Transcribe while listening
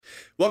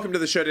Welcome to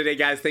the show today,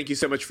 guys. Thank you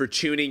so much for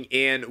tuning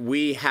in.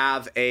 We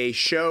have a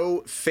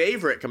show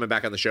favorite coming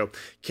back on the show,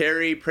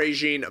 Carrie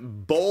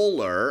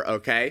Prejean-Boller,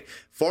 okay,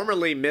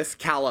 formerly Miss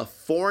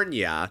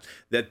California,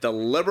 that the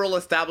liberal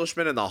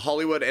establishment and the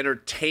Hollywood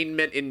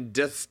entertainment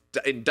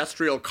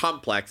industrial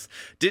complex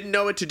didn't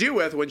know what to do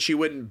with when she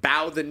wouldn't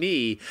bow the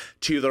knee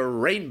to the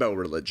rainbow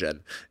religion.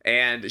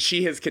 And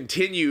she has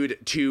continued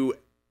to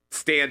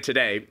stand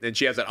today, and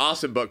she has an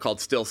awesome book called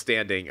Still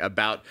Standing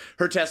about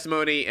her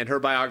testimony and her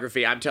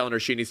biography. I'm telling her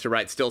she needs to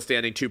write Still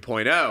Standing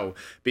 2.0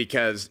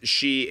 because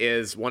she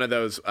is one of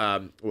those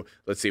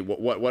let's see,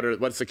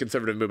 what's the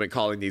conservative movement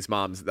calling these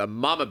moms? The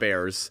mama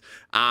bears,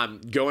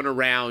 going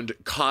around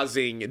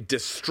causing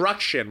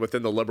destruction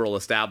within the liberal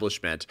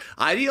establishment.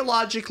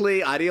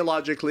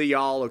 Ideologically,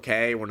 y'all,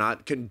 okay, we're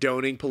not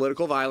condoning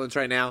political violence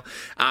right now,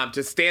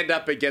 to stand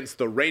up against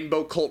the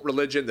rainbow cult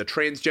religion, the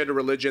transgender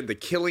religion, the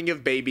killing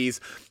of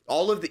babies,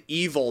 all of the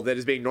evil that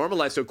is being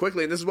normalized so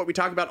quickly. And this is what we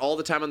talk about all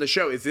the time on the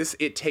show, is this,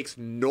 it takes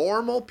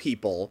normal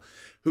people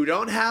who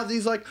don't have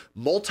these like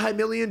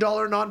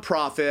multi-million-dollar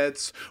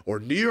nonprofits or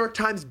New York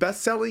Times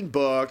best-selling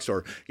books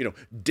or,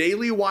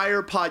 Daily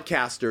Wire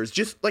podcasters,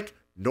 just like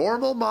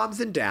normal moms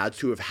and dads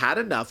who have had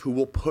enough, who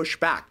will push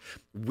back.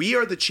 We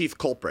are the chief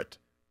culprit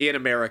in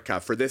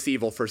America for this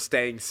evil, for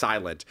staying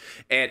silent.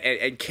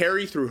 And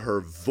Carrie, through her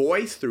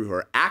voice, through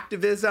her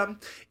activism,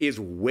 is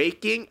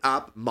waking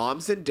up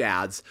moms and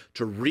dads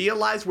to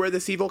realize where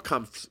this evil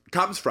comes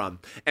from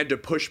and to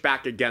push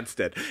back against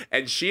it.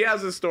 And she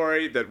has a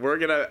story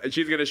that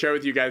she's gonna share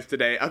with you guys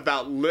today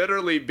about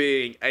literally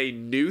being a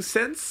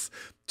nuisance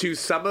to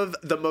some of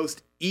the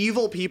most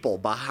evil people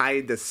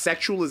behind the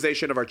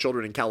sexualization of our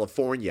children in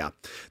California.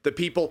 The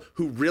people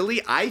who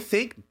really, I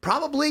think,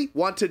 probably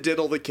want to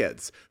diddle the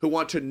kids, who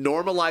want to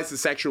normalize the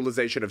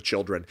sexualization of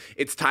children.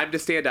 It's time to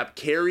stand up.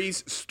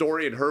 Carrie's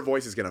story and her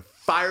voice is going to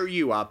fire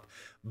you up.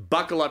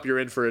 Buckle up, you're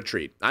in for a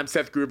treat. I'm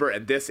Seth Gruber,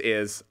 and this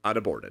is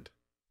Unaborted.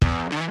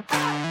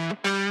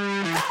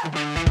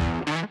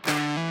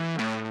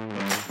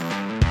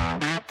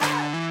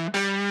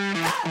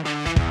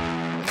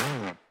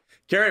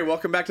 Carrie,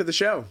 welcome back to the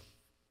show.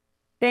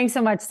 Thanks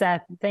so much,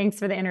 Seth. Thanks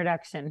for the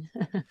introduction.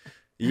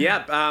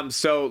 Yep.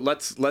 So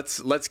let's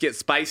get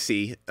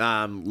spicy.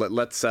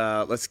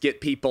 Let's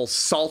get people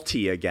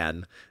salty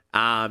again.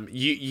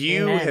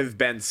 You have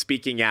been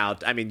speaking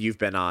out. I mean, you've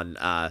been on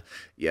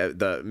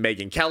the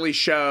Megyn Kelly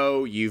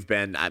show. You've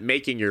been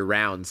making your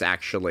rounds,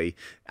 actually.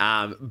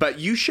 But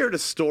you shared a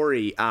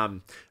story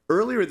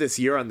earlier this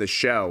year on the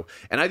show,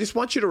 and I just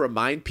want you to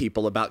remind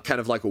people about kind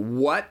of like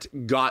what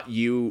got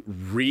you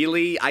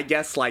really, I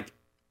guess, like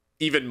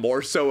even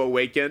more so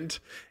awakened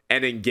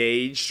and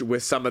engaged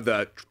with some of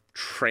the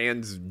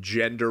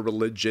transgender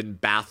religion,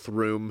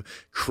 bathroom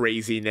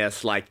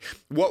craziness. Like,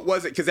 what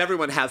was it? Because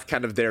everyone has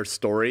kind of their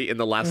story in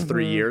the last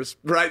 3 years,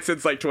 right?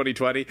 Since like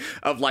 2020,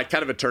 of like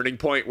kind of a turning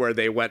point where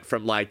they went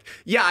from like,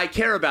 yeah, I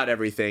care about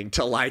everything,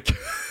 to like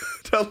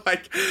to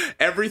like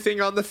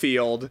everything on the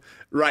field,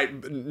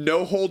 right?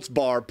 No holds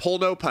bar, pull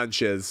no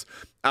punches.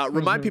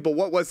 Remind people,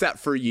 what was that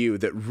for you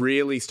that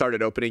really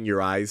started opening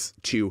your eyes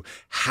to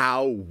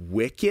how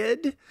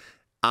wicked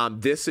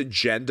this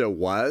agenda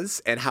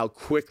was and how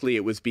quickly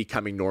it was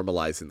becoming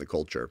normalized in the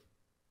culture?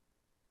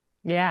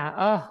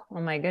 Yeah. Oh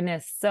my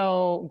goodness.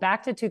 So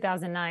back to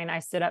 2009, I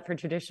stood up for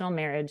traditional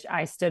marriage.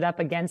 I stood up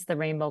against the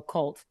rainbow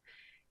cult.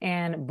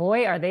 And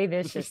boy, are they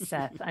vicious,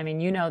 Seth. I mean,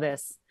 you know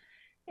this.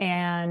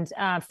 And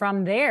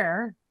from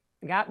there,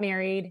 I got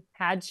married,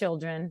 had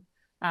children.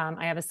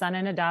 I have a son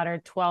and a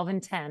daughter, 12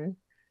 and 10.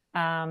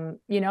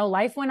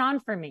 Life went on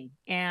for me,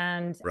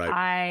 and right.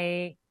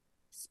 I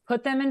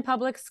put them in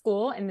public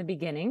school in the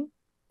beginning.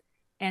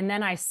 And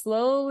then I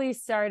slowly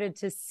started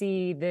to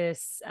see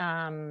this,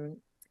 the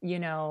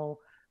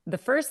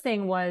first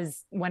thing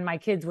was when my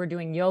kids were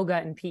doing yoga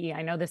and PE.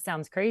 I know this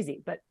sounds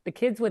crazy, but the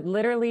kids would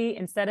literally,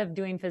 instead of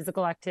doing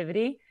physical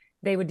activity,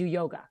 they would do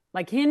yoga,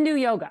 like Hindu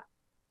yoga.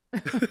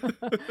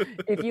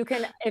 if you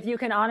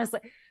can honestly.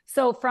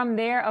 So from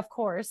there, of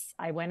course,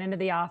 I went into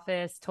the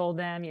office, told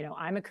them,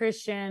 I'm a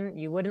Christian.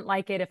 You wouldn't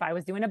like it if I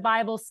was doing a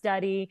Bible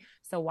study.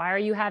 So why are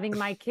you having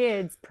my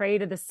kids pray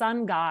to the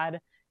sun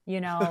god,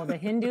 the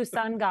Hindu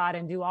sun god,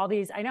 and do all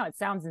these? I know it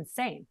sounds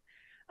insane.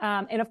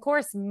 And of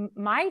course,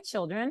 my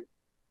children.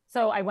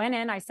 So I went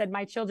in, I said,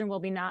 my children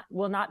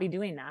will not be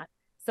doing that.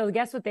 So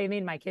guess what they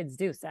made my kids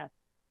do, Seth?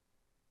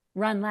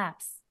 Run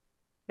laps.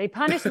 They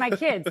punished my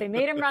kids. They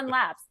made them run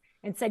laps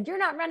and said, you're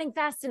not running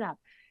fast enough.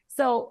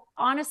 So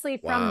honestly,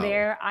 from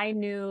there, I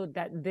knew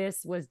that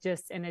this was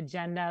just an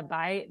agenda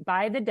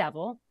by the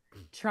devil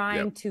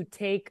trying to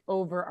take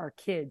over our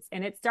kids.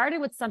 And it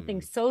started with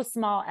something so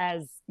small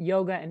as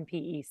yoga and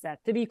PE, Seth,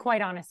 to be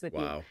quite honest with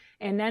you.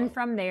 And then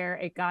from there,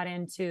 it got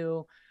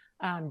into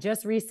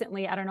just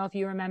recently, I don't know if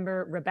you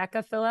remember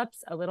Rebecca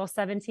Phillips, a little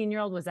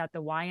 17-year-old, was at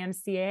the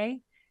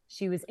YMCA.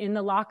 She was in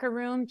the locker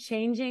room,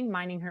 changing,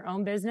 minding her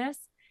own business.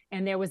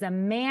 And there was a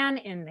man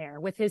in there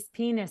with his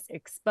penis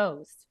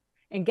exposed.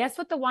 And guess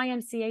what the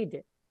YMCA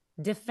did?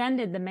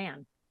 Defended the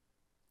man.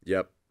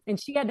 Yep. And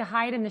she had to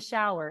hide in the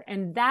shower.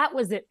 And that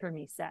was it for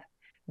me, Seth.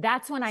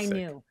 That's when I Sick.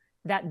 knew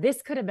that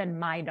this could have been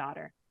my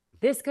daughter.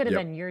 This could have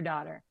been your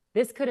daughter.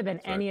 This could have been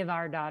any of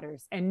our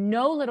daughters. And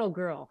no little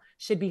girl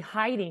should be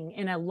hiding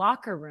in a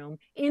locker room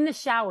in the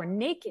shower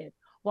naked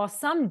while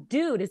some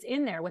dude is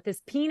in there with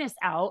his penis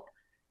out.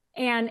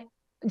 And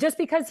just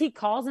because he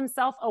calls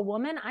himself a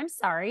woman, I'm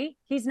sorry,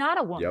 he's not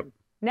a woman. Yep.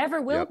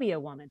 Never will be a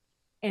woman.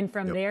 And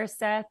from there,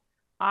 Seth,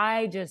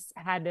 I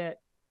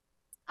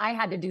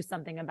had to do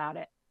something about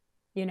it.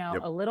 You know,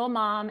 a little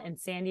mom in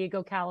San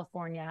Diego,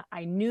 California,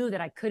 I knew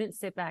that I couldn't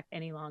sit back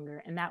any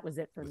longer. And that was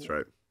it for me. That's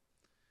right.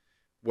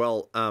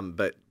 Well,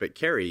 but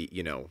Carrie,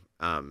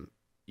 I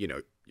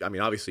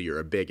mean, obviously you're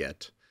a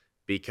bigot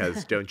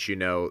because don't you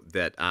know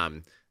that,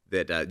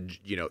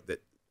 that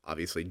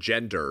obviously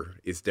gender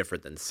is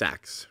different than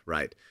sex,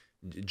 right?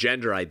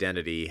 Gender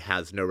identity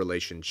has no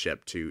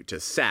relationship to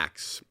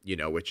sex,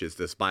 which is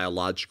this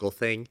biological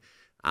thing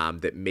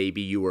that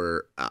maybe you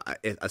were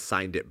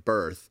assigned at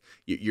birth.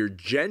 Your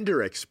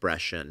gender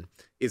expression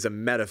is a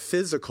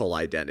metaphysical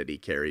identity,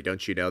 Carrie.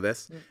 Don't you know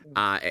this?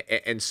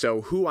 And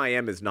so who I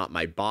am is not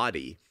my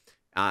body.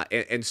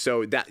 And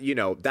so that,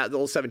 that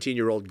little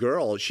 17-year-old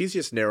girl, she's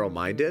just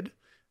narrow-minded.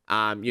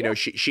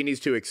 She needs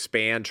to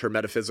expand her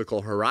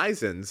metaphysical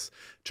horizons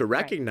to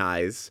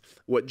recognize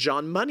what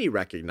John Money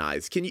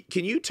recognized.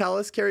 Can you tell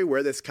us, Carrie,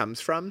 where this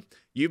comes from?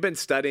 You've been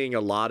studying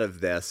a lot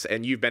of this,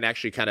 and you've been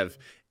actually kind of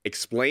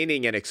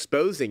explaining and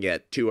exposing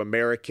it to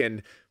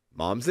American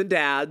moms and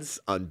dads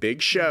on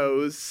big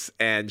shows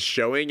and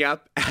showing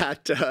up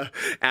at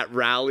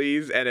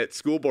rallies and at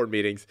school board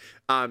meetings.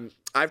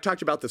 I've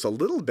talked about this a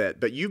little bit,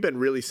 but you've been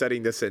really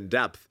studying this in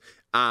depth.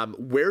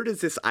 Where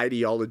does this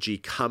ideology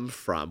come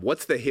from?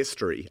 What's the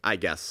history, I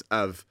guess,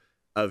 of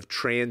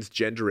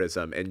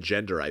transgenderism and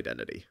gender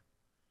identity?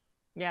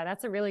 Yeah,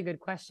 that's a really good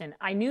question.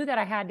 I knew that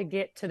I had to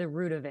get to the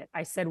root of it.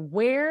 I said,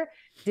 where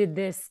did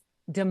this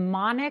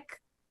demonic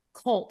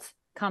cult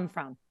come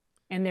from?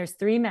 And there's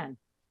three men.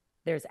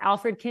 There's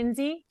Alfred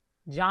Kinsey,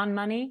 John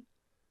Money,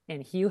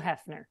 and Hugh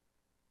Hefner.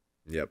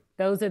 Yep.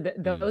 Those are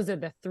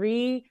the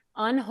three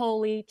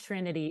unholy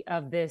trinity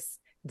of this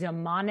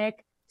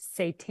demonic,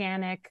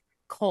 satanic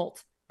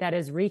cult that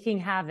is wreaking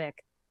havoc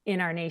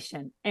in our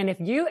nation. And if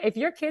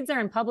your kids are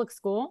in public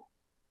school,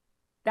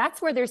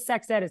 that's where their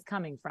sex ed is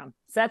coming from.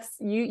 So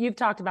you've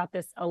talked about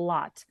this a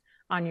lot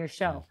on your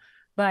show.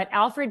 But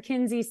Alfred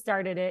Kinsey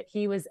started it.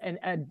 He was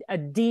a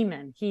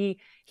demon.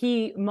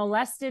 He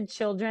molested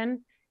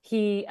children.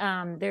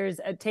 There's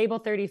a table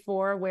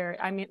 34 where,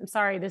 I'm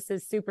sorry, this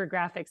is super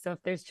graphic. So if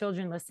there's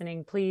children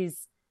listening,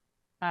 please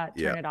turn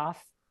it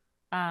off.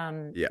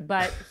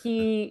 But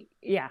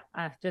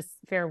just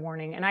fair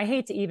warning. And I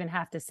hate to even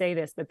have to say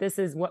this, but this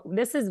is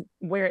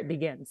where it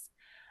begins.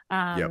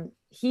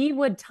 He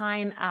would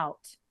time out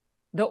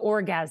the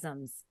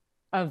orgasms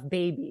of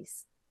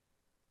babies.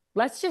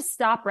 Let's just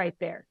stop right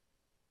there.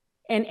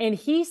 And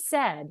he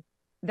said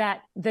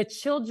that the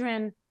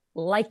children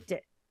liked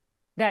it,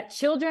 that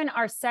children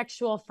are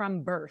sexual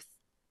from birth.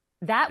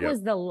 That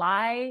was the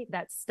lie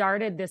that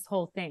started this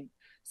whole thing.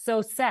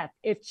 So Seth,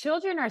 if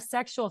children are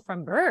sexual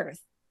from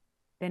birth,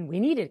 then we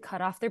need to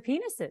cut off their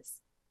penises.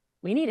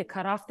 We need to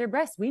cut off their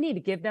breasts. We need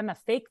to give them a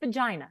fake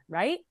vagina,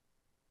 right?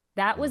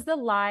 That was the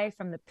lie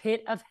from the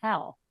pit of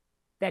hell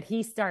that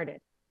he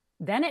started.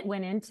 Then it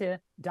went into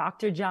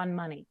Dr. John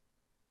Money,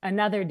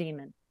 another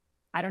demon.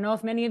 I don't know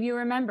if many of you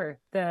remember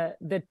the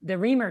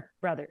Reamer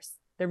brothers,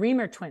 the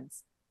Reamer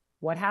twins.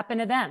 What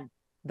happened to them?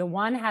 The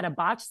one had a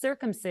botched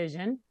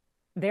circumcision.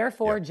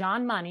 Therefore,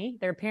 John Money,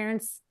 their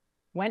parents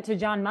went to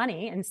John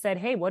Money and said,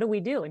 hey, what do we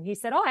do? And he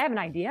said, oh, I have an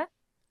idea.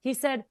 He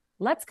said,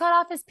 let's cut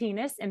off his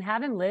penis and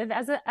have him live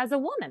as a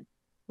woman.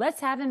 Let's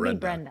have him be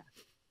Brenda.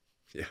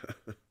 Yeah.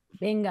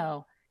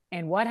 Bingo.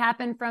 And what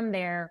happened from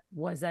there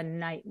was a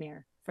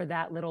nightmare for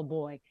that little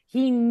boy.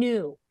 He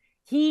knew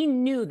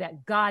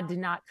that God did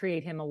not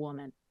create him a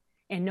woman.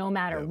 And no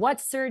matter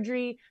what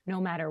surgery, no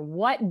matter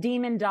what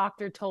demon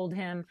doctor told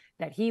him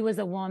that he was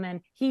a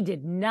woman, he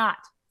did not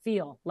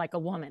feel like a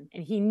woman.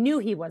 And he knew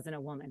he wasn't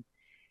a woman.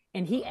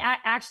 And he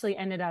actually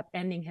ended up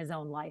ending his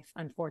own life,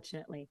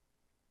 unfortunately.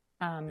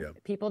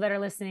 People that are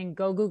listening,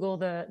 go Google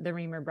the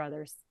Reamer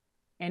brothers.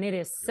 And it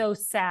is so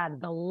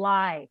sad, the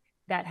lie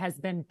that has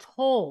been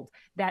told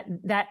that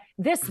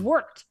this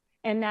worked.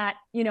 And that,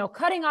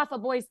 cutting off a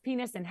boy's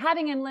penis and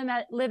having him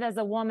live as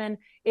a woman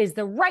is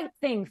the right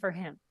thing for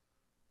him.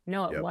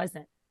 No, it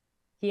wasn't.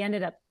 He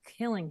ended up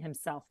killing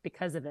himself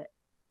because of it.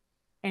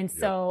 And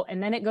so,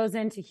 and then it goes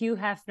into Hugh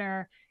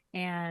Hefner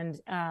and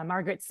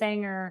Margaret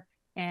Sanger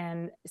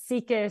and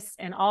Seekis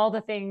and all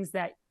the things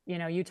that,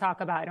 you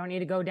talk about. I don't need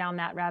to go down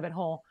that rabbit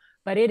hole,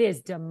 but it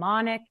is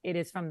demonic. It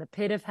is from the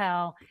pit of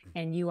hell.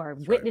 And you are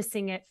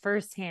witnessing it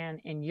firsthand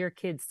in your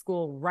kids'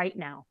 school right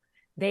now.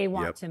 They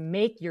want to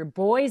make your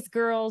boys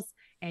girls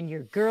and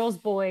your girls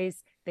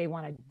boys. They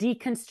want to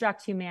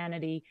deconstruct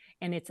humanity,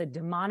 and it's a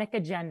demonic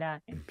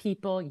agenda. And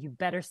people, you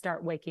better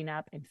start waking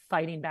up and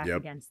fighting back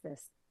against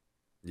this.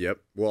 Yep.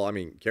 Well, I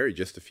mean, Carrie,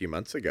 just a few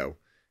months ago,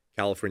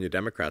 California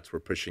Democrats were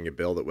pushing a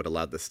bill that would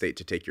allow the state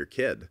to take your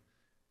kid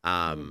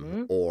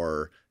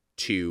or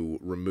to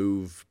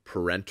remove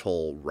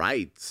parental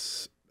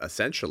rights,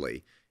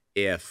 essentially,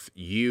 if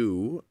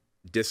you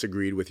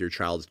disagreed with your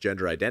child's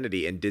gender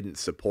identity and didn't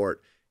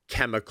support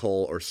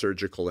chemical or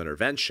surgical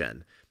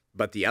intervention,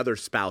 but the other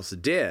spouse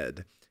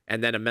did.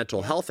 And then a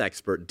mental health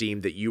expert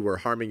deemed that you were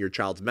harming your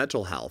child's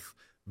mental health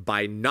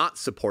by not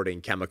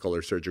supporting chemical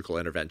or surgical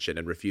intervention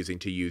and refusing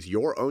to use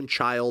your own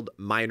child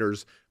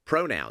minor's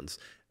pronouns.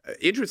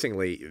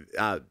 Interestingly,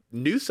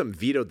 Newsom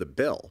vetoed the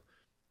bill,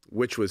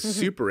 which was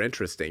super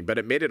interesting, but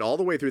it made it all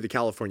the way through the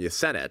California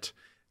Senate.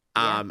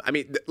 I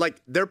mean,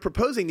 like, they're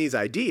proposing these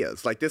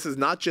ideas. Like, this is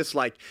not just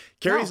like,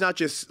 Carrie's not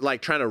just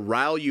like trying to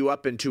rile you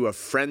up into a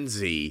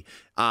frenzy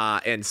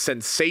and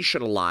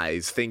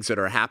sensationalize things that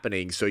are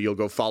happening so you'll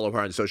go follow her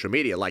on social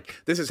media. Like,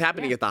 this is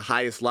happening at the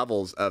highest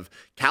levels of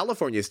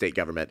California state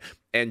government.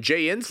 And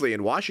Jay Inslee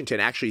in Washington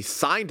actually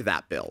signed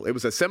that bill. It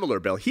was a similar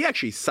bill. He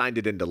actually signed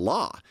it into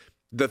law.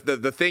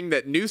 The thing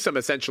that Newsom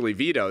essentially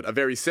vetoed, a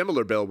very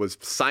similar bill, was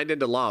signed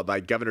into law by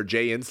Governor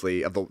Jay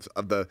Inslee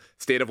of the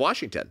state of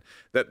Washington.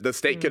 That the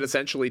state could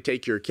essentially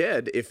take your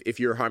kid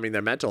if you're harming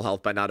their mental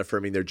health by not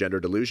affirming their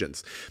gender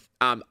delusions.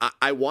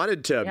 I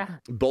wanted to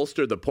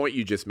bolster the point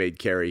you just made,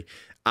 Carrie.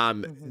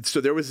 So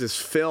there was this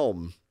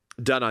film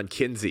done on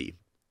Kinsey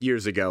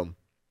years ago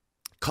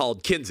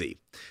called Kinsey.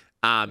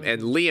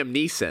 And Liam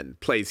Neeson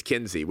plays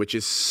Kinsey, which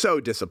is so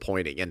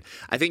disappointing. And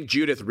I think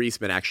Judith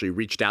Reisman actually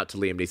reached out to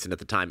Liam Neeson at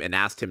the time and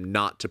asked him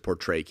not to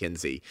portray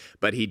Kinsey,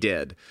 but he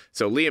did.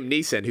 So Liam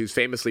Neeson, who's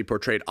famously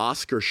portrayed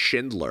Oskar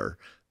Schindler,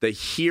 the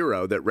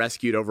hero that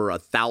rescued over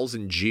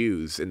 1,000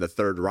 Jews in the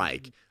Third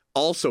Reich,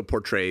 also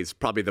portrays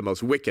probably the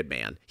most wicked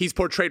man. He's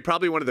portrayed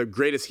probably one of the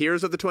greatest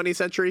heroes of the 20th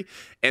century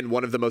and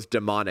one of the most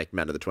demonic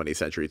men of the 20th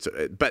century.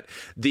 So, but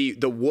the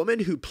woman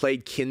who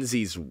played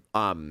Kinsey's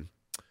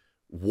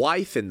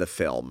wife in the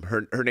film,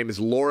 her name is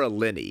Laura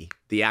Linney,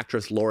 the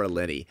actress Laura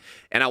Linney.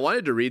 And I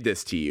wanted to read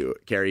this to you,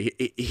 Carrie.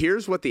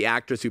 Here's what the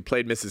actress who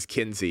played Mrs.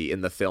 Kinsey in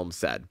the film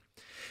said.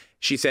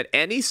 She said,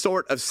 any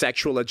sort of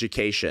sexual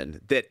education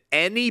that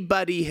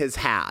anybody has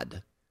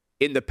had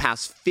in the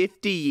past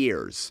 50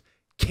 years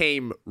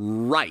came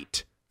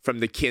right from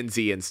the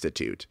Kinsey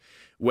Institute.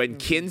 When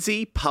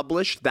Kinsey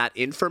published that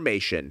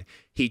information,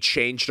 he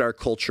changed our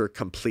culture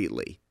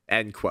completely,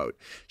 end quote.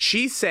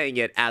 She's saying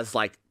it as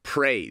like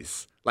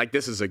praise. Like,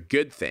 this is a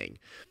good thing.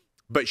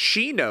 But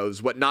she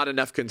knows what not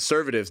enough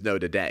conservatives know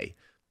today,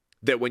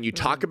 that when you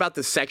talk about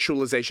the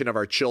sexualization of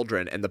our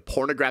children and the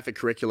pornographic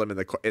curriculum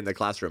in the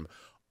classroom,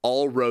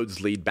 all roads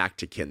lead back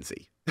to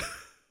Kinsey.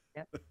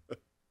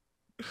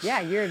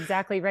 Yeah, you're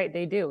exactly right.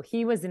 They do.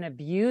 He was an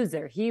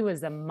abuser. He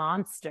was a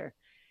monster.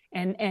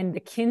 And the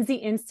Kinsey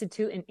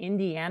Institute in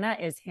Indiana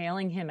is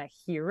hailing him a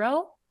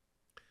hero.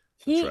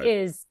 He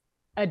is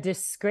a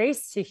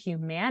disgrace to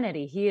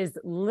humanity. He is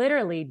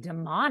literally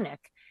demonic.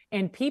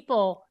 And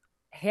people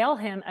hail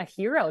him a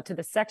hero to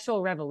the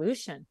sexual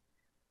revolution.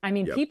 I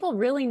mean, people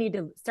really need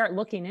to start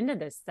looking into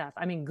this stuff.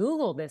 I mean,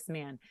 Google this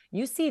man.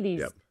 You see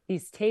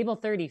these Table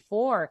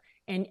 34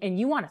 and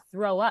you want to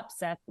throw up,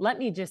 Seth. Let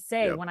me just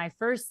say, when I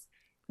first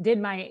did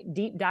my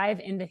deep dive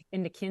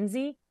into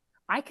Kinsey,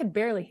 I could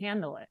barely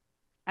handle it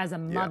as a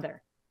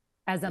mother,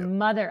 as a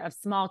mother of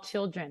small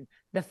children.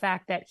 The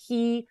fact that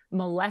he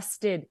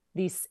molested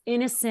these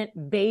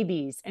innocent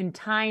babies and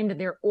timed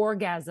their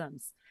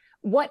orgasms.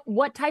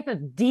 What type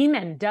of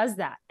demon does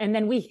that? And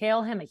then we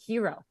hail him a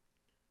hero.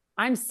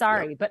 I'm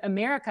sorry, but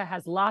America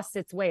has lost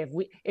its way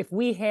if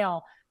we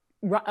hail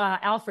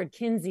Alfred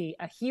Kinsey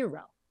a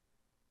hero.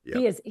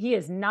 He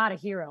is not a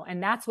hero,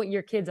 and that's what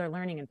your kids are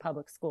learning in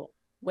public school.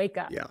 Wake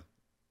up.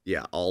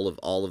 All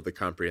of the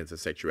comprehensive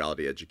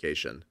sexuality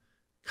education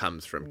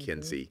comes from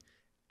Kinsey,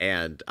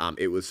 and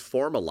it was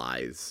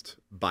formalized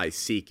by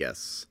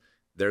SECUS.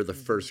 They're the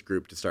first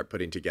group to start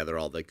putting together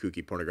all the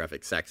kooky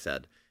pornographic sex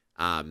ed.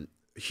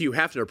 Hugh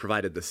Hefner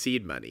provided the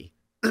seed money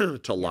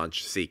to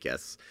launch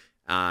SECUS.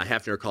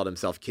 Hefner called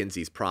himself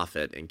Kinsey's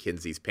prophet and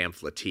Kinsey's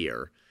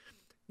pamphleteer.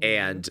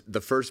 And the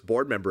first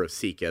board member of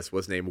SECUS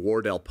was named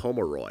Wardell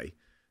Pomeroy,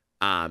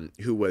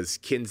 who was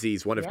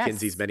one of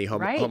Kinsey's many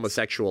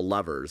homosexual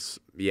lovers.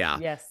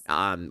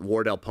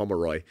 Wardell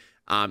Pomeroy.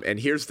 And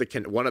here's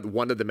one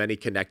of the many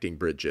connecting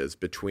bridges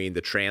between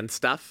the trans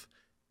stuff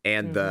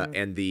and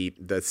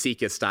the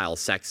SECUS style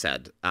sex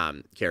ed,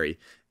 Carrie.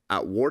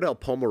 Wardell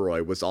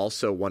Pomeroy was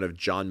also one of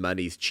John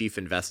Money's chief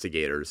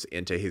investigators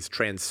into his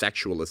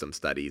transsexualism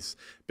studies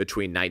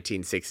between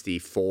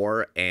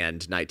 1964 and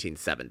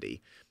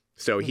 1970.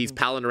 So he's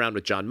palling around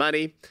with John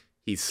Money.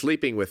 He's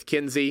sleeping with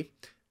Kinsey,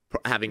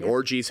 having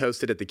orgies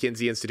hosted at the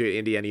Kinsey Institute at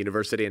Indiana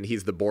University, and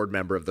he's the board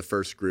member of the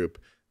first group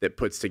that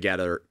puts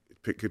together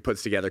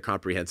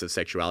comprehensive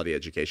sexuality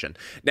education.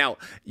 Now,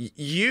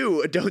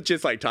 you don't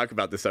just like talk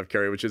about this stuff,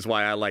 Carrie, which is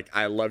why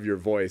I love your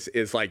voice,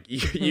 is like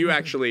you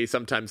actually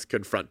sometimes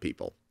confront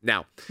people.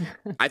 Now,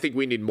 I think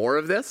we need more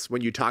of this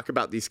when you talk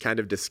about these kind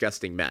of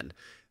disgusting men.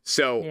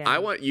 So I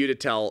want you to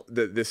tell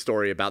this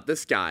story about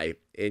this guy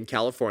in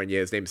California.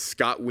 His name's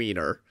Scott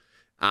Wiener.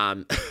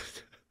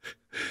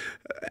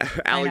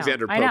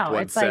 Alexander Pope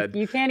once said,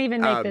 you can't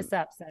even make this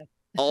up, Seth.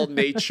 All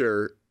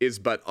nature is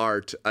but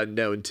art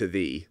unknown to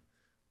thee.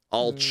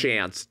 All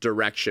chance,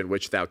 direction,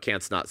 which thou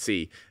canst not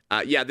see.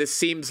 Yeah, this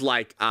seems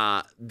like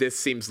art,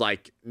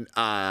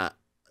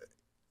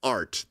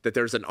 that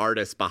there's an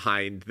artist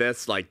behind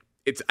this. Like,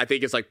 I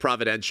think it's like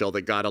providential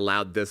that God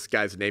allowed this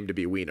guy's name to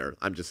be Wiener.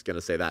 I'm just going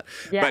to say that.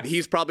 Yes. But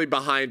he's probably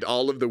behind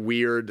all of the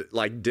weird,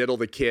 like, diddle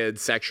the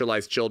kids,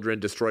 sexualize children,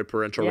 destroy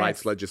parental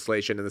rights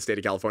legislation in the state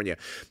of California.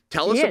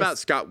 Tell us about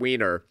Scott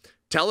Wiener.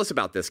 Tell us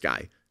about this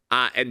guy.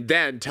 And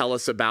then tell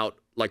us about,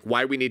 like,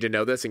 why we need to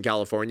know this in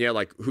California,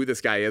 like who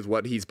this guy is,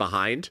 what he's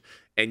behind,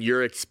 and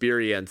your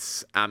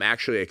experience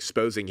actually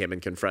exposing him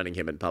and confronting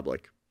him in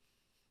public.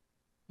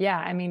 Yeah,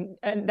 I mean,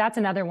 that's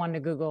another one to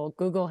Google.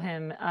 Google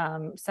him.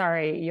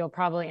 Sorry, you'll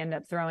probably end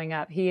up throwing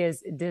up. He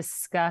is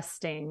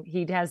disgusting.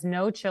 He has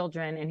no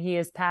children, and he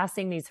is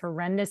passing these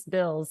horrendous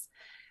bills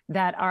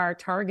that are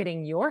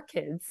targeting your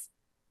kids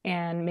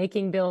and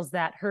making bills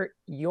that hurt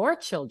your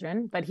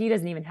children, but he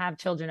doesn't even have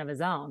children of his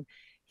own.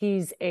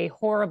 He's a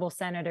horrible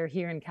senator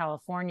here in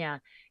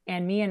California.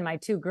 And me and my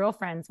two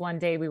girlfriends, one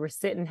day we were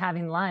sitting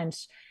having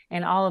lunch,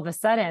 and all of a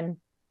sudden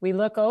we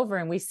look over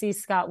and we see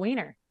Scott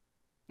Wiener,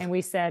 and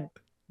we said,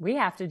 we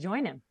have to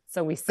join him.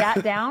 So we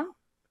sat down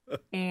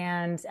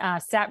and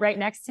sat right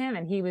next to him,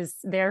 and he was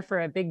there for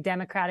a big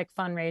Democratic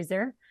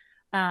fundraiser.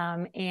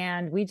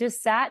 And we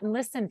just sat and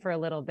listened for a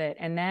little bit,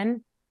 and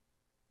then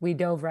we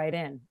dove right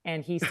in,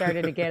 and he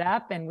started to get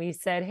up, and we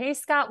said, hey,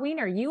 Scott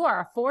Wiener, you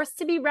are a force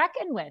to be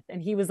reckoned with.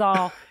 And he was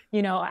all,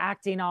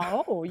 acting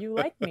all, oh, you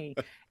like me.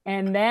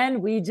 And then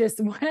we just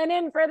went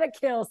in for the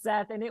kill,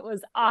 Seth, and it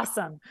was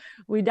awesome.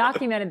 We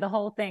documented the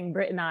whole thing,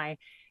 Britt and I,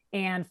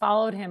 and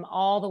followed him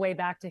all the way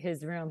back to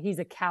his room. He's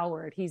a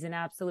coward. He's an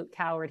absolute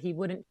coward. He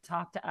wouldn't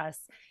talk to us.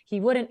 He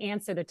wouldn't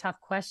answer the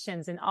tough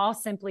questions. And all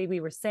simply we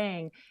were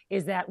saying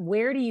is that,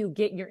 where do you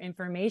get your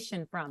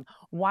information from?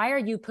 Why are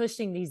you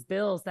pushing these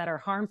bills that are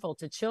harmful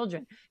to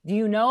children? Do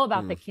you know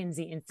about the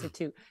Kinsey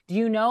Institute? Do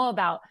you know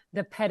about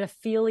the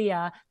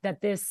pedophilia that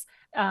this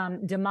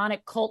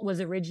demonic cult was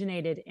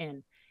originated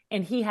in?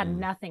 And he had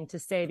nothing to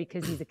say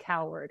because he's a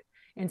coward.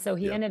 And so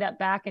he ended up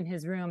back in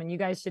his room, and you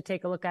guys should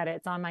take a look at it.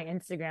 It's on my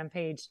Instagram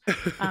page.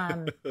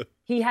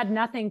 He had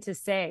nothing to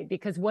say,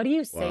 because what do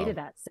you say to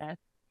that, Seth?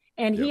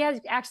 And he has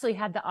actually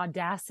had the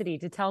audacity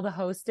to tell the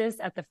hostess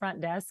at the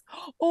front desk,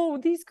 oh,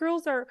 these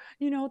girls are,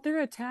 they're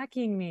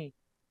attacking me.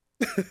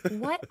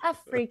 What a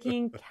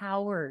freaking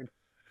coward.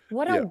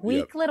 What a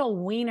weak little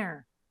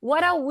wiener.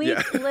 What a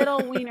weak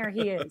little wiener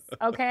he is.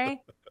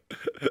 Okay.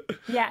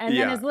 Yeah. And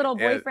then his little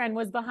boyfriend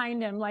was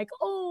behind him like,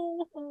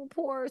 oh,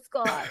 poor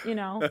Scott,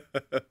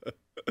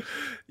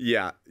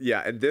 Yeah.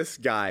 And this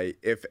guy,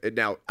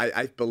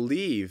 I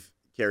believe,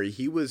 Carrie,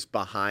 he was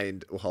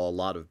behind a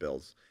lot of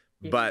bills,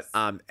 but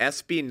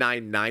SB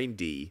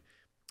 990,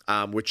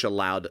 which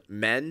allowed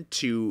men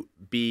to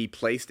be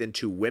placed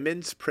into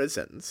women's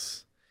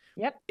prisons.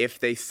 Yep. If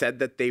they said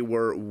that they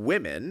were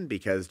women,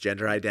 because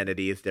gender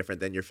identity is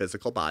different than your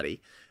physical body.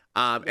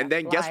 And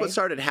then guess what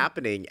started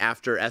happening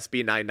after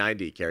SB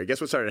 990, Carrie?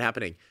 Guess what started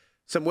happening?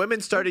 Some women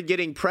started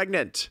getting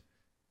pregnant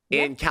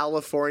in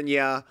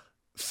California,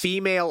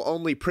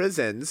 female-only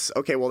prisons.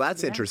 Okay, well,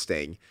 that's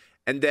interesting.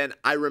 And then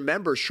I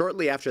remember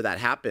shortly after that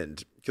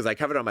happened, because I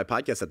covered it on my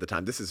podcast at the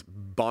time, this is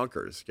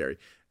bonkers, Carrie.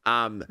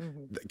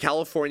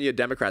 California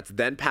Democrats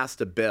then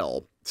passed a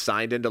bill,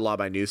 signed into law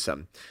by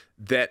Newsom,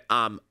 that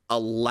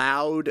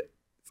allowed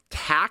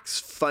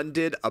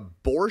tax-funded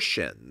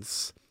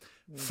abortions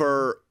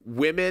for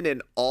women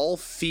in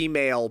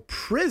all-female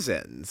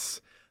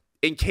prisons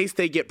in case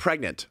they get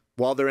pregnant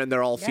while they're in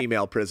their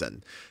all-female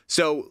prison.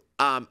 So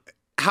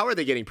how are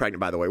they getting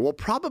pregnant, by the way? Well,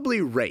 probably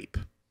rape.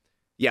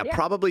 Yeah,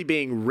 probably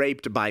being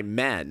raped by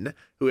men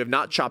who have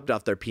not chopped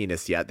off their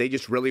penis yet. They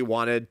just really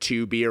wanted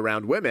to be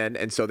around women,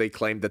 and so they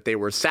claimed that they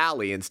were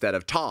Sally instead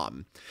of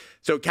Tom.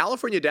 So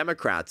California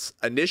Democrats,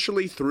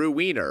 initially through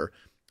Wiener,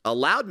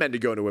 allowed men to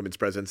go into women's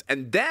prisons,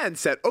 and then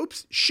said,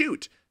 oops,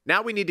 shoot,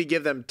 now we need to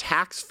give them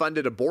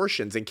tax-funded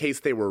abortions in case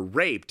they were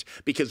raped,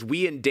 because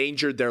we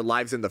endangered their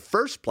lives in the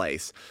first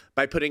place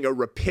by putting a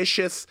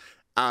rapacious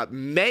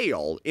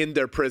male in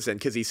their prison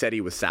because he said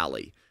he was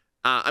Sally.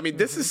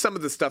 This is some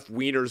of the stuff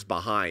Wiener's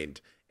behind,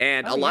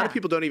 and a lot of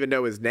people don't even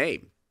know his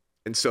name.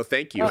 And so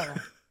thank you.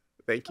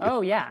 Thank you.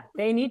 Oh, yeah.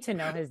 They need to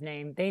know his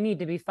name. They need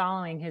to be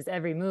following his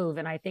every move.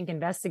 And I think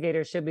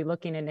investigators should be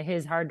looking into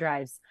his hard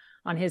drives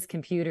on his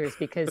computers,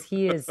 because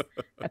he is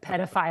a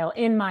pedophile,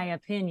 in my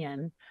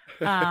opinion.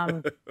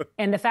 And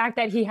the fact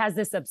that he has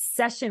this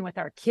obsession with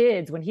our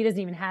kids when he doesn't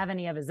even have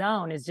any of his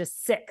own is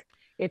just sick.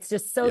 It's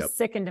just so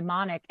sick and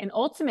demonic. And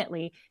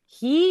ultimately,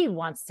 he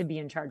wants to be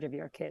in charge of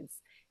your kids.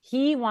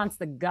 He wants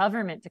the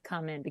government to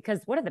come in,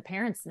 because what do the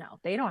parents know?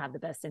 They don't have the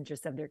best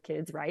interest of their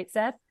kids, right,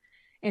 Seth?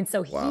 And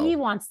so he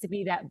wants to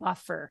be that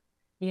buffer,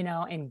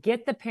 and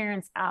get the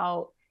parents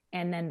out,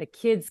 and then the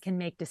kids can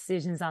make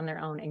decisions on their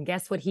own. And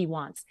guess what he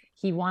wants?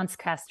 He wants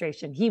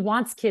castration. He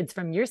wants kids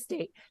from your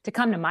state to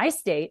come to my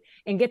state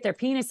and get their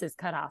penises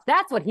cut off.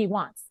 That's what he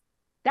wants.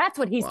 That's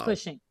what he's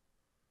pushing.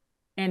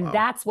 And Wow.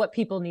 that's what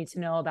people need to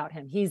know about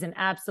him. He's an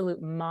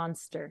absolute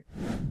monster.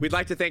 We'd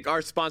like to thank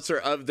our sponsor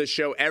of the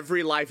show,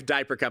 Every Life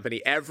Diaper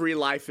Company, Every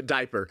Life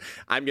Diaper.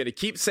 I'm going to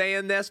keep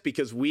saying this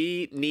because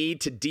we need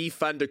to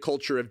defund a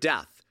culture of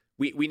death.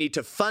 We need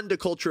to fund a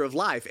culture of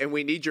life, and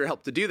we need your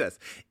help to do this.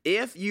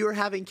 If you're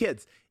having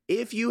kids,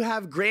 if you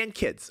have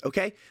grandkids,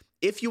 okay?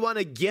 If you want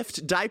to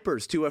gift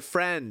diapers to a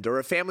friend or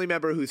a family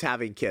member who's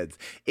having kids,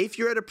 if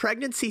you're at a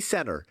pregnancy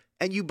center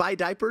and you buy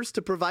diapers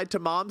to provide to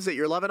moms that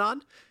you're loving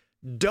on,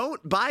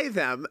 don't buy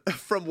them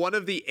from one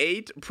of the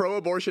 8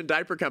 pro-abortion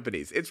diaper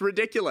companies. It's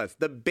ridiculous.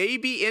 The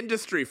baby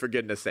industry, for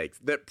goodness sakes,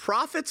 that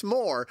profits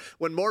more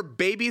when more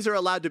babies are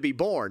allowed to be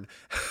born.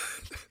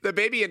 The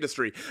baby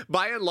industry,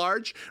 by and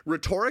large,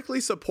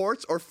 rhetorically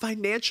supports or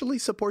financially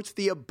supports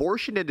the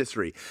abortion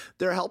industry.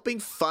 They're helping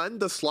fund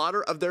the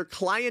slaughter of their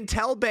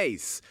clientele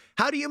base.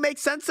 How do you make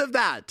sense of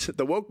that?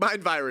 The woke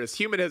mind virus,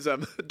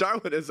 humanism,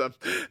 Darwinism,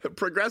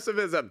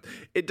 progressivism.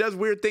 It does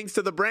weird things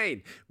to the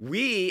brain.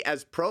 We,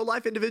 as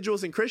pro-life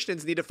individuals and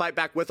Christians, need to fight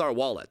back with our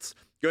wallets.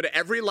 Go to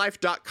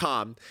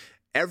everylife.com.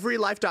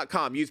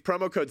 Everylife.com. Use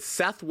promo code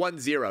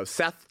Seth10,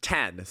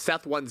 Seth10,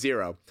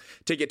 Seth10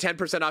 to get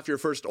 10% off your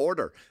first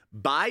order.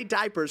 Buy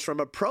diapers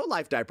from a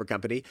pro-life diaper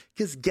company,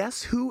 because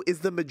guess who is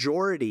the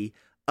majority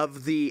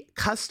of the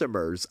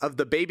customers of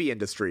the baby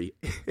industry?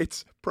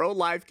 It's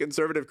pro-life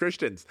conservative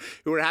Christians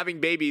who are having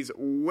babies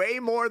way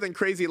more than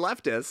crazy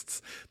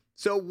leftists.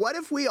 So what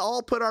if we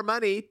all put our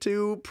money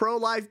to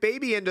pro-life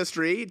baby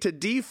industry to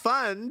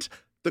defund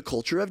the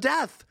culture of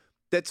death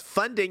that's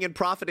funding and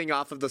profiting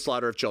off of the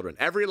slaughter of children?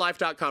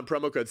 Everylife.com,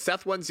 promo code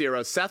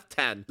Seth10,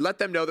 Seth10. Let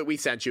them know that we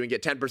sent you and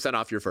get 10%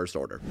 off your first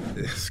order.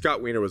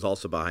 Scott Wiener was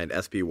also behind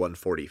SB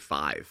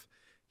 145.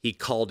 He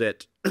called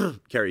it,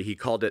 Carrie, he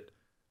called it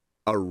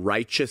a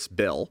righteous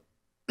bill.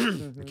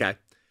 Okay.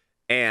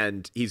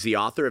 And he's the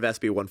author of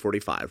SB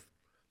 145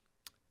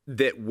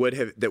 that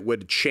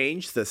would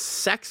change the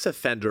Sex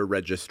Offender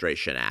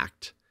Registration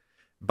Act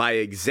by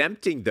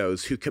exempting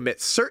those who commit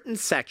certain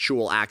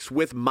sexual acts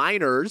with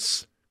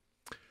minors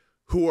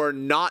who are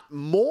not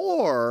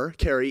more,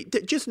 Carrie,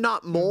 just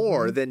not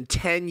more than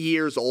 10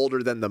 years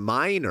older than the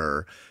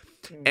minor,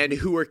 and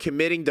who are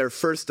committing their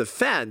first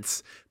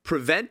offense,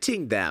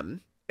 exempting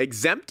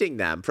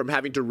them from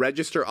having to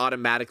register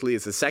automatically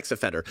as a sex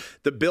offender.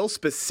 The bill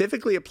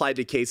specifically applied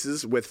to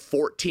cases with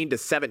 14 to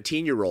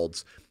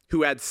 17-year-olds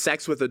who had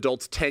sex with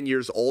adults 10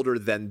 years older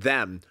than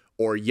them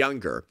or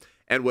younger,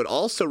 and would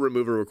also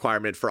remove a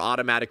requirement for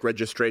automatic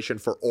registration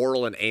for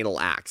oral and anal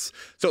acts.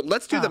 So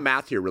let's do the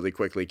math here really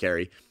quickly,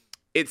 Carrie.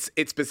 It's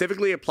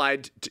specifically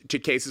applied to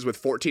cases with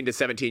 14 to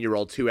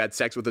 17-year-olds who had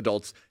sex with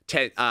adults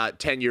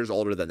 10 years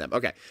older than them.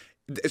 Okay.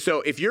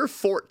 So if you're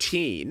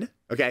 14,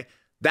 okay,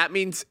 that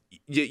means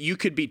you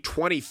could be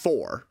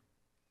 24.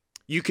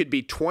 You could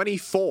be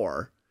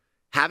 24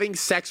 having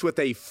sex with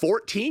a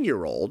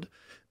 14-year-old.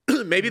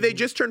 Maybe they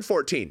just turned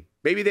 14.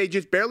 Maybe they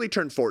just barely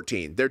turned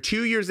 14. They're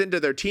 2 years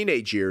into their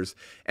teenage years,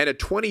 and a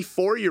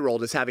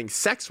 24-year-old is having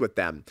sex with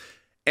them.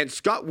 And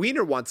Scott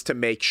Wiener wants to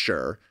make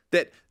sure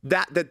that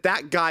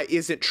guy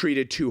isn't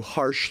treated too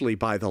harshly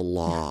by the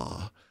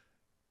law.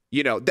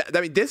 You know,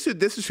 this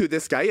is who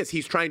this guy is.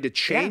 He's trying to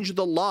change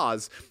the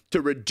laws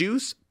to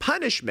reduce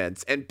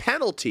punishments and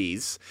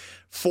penalties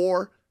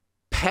for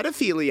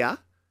pedophilia,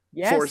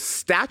 for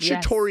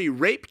statutory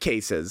rape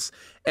cases.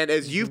 And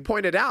as you've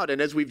pointed out,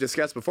 and as we've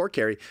discussed before,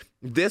 Carrie,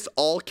 this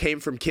all came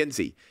from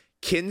Kinsey.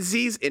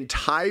 Kinsey's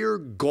entire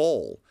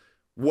goal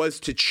was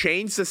to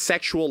change the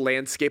sexual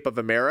landscape of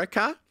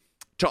America,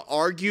 to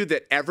argue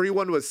that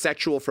everyone was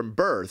sexual from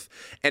birth.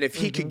 And if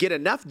he could get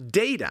enough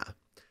data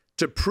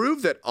to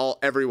prove that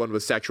everyone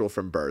was sexual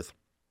from birth,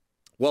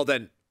 well,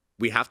 then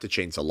we have to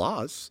change the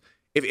laws.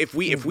 If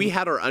we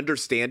had our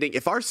understanding,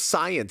 if our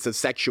science of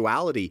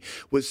sexuality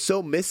was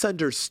so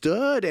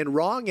misunderstood and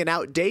wrong and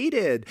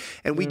outdated,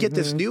 and we get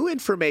this new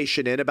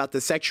information in about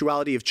the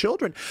sexuality of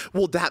children,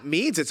 well, that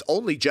means it's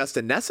only just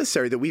and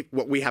necessary that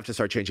we have to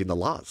start changing the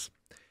laws.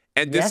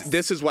 And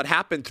this is what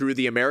happened through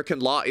the American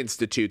Law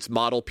Institute's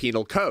Model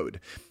Penal Code,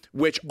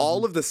 which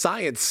all of the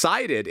science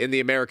cited in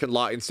the American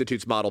Law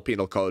Institute's Model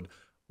Penal Code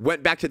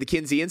went back to the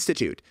Kinsey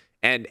Institute.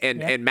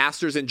 And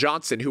Masters and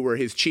Johnson, who were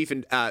his chief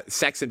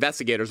sex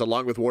investigators,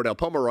 along with Wardell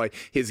Pomeroy,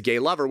 his gay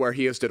lover, where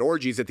he hosted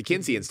orgies at the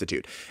Kinsey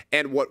Institute.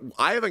 And what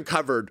I have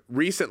uncovered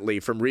recently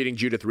from reading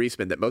Judith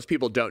Reisman that most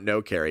people don't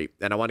know, Carrie,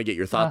 and I want to get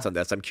your thoughts on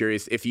this. I'm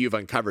curious if you've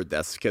uncovered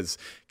this,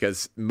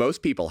 because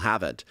most people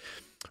haven't.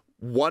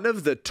 One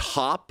of the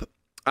top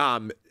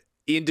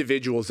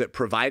individuals that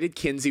provided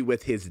Kinsey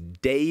with his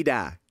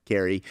data,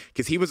 Carrie,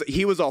 because he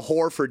was a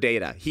whore for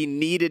data. He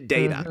needed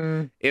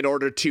data in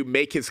order to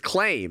make his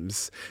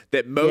claims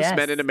that most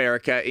men in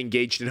America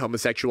engaged in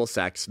homosexual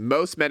sex.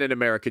 Most men in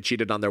America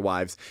cheated on their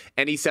wives.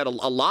 And he said a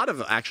lot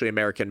of actually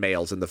American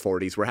males in the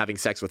 40s were having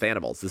sex with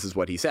animals. This is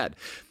what he said.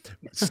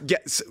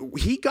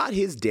 He got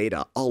his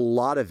data, a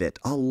lot of it,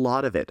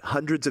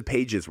 hundreds of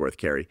pages worth,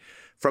 Carrie,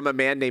 from a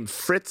man named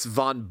Fritz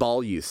von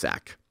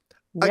Balusek.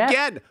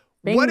 Again,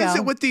 What is it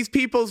Bingo. with these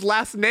people's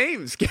last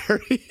names,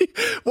 Carrie?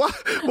 what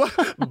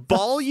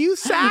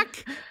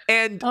Ball-Usac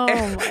and Oh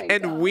my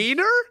and gosh.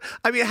 Wiener?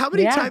 I mean, how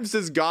many Yeah. times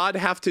does God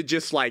have to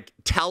just like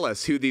tell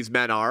us who these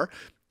men are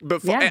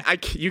before? Yeah.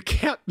 You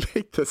can't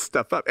make this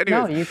stuff up.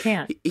 No, Anyways, you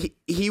can't.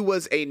 he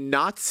was a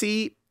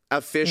Nazi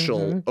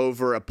official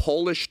over a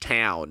Polish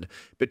town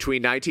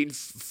between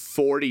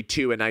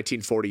 1942 and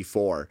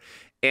 1944.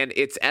 And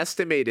it's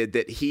estimated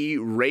that he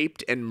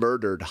raped and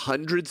murdered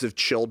hundreds of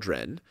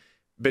children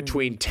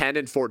between 10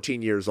 and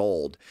 14 years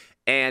old.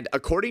 And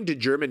according to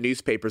German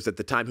newspapers at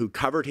the time who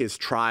covered his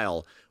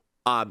trial,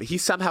 he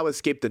somehow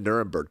escaped the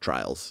Nuremberg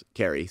trials,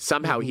 Carrie.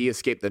 Somehow he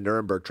escaped the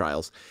Nuremberg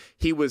trials.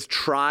 He was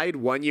tried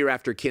 1 year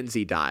after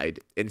Kinsey died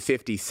in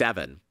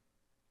 1957.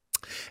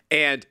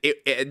 And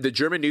the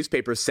German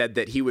newspapers said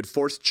that he would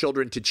force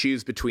children to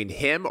choose between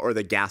him or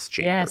the gas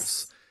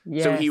chambers.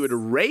 Yes. So he would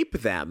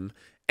rape them,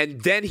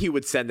 and then he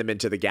would send them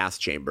into the gas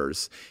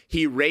chambers.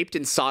 He raped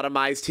and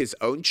sodomized his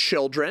own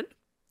children,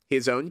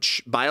 his own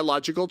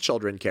biological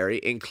children, Carrie,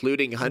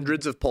 including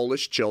hundreds of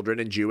Polish children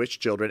and Jewish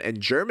children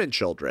and German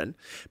children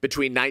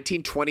between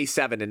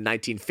 1927 and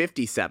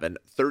 1957,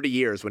 30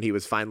 years when he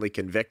was finally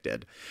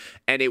convicted.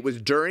 And it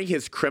was during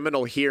his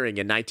criminal hearing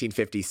in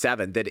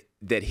 1957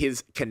 that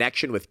his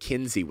connection with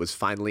Kinsey was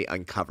finally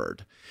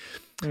uncovered.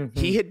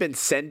 He had been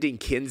sending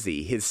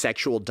Kinsey his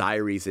sexual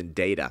diaries and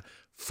data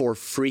for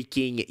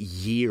freaking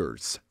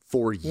years.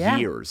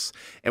 Years.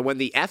 And when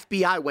the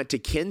FBI went to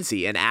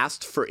Kinsey and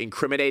asked for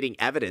incriminating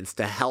evidence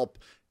to help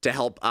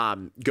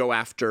go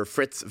after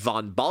Fritz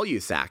von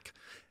Ball-Usac,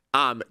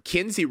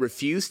 Kinsey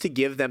refused to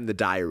give them the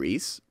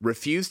diaries,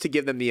 refused to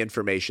give them the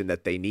information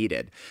that they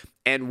needed.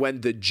 And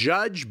when the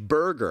Judge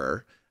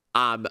Berger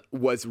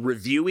was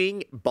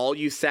reviewing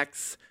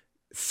Ball-Usac's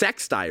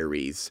sex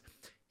diaries,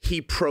 he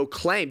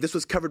proclaimed, this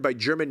was covered by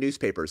German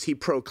newspapers, he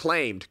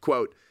proclaimed,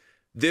 quote,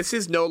 "This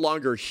is no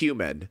longer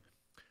human.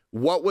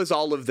 What was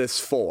all of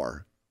this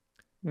for?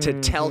 To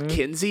tell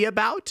Kinsey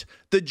about?"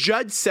 The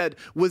judge said,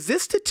 "Was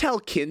this to tell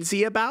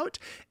Kinsey about?"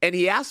 And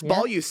he asked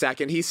Ball-Usac,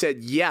 and he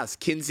said, "Yes,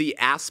 Kinsey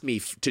asked me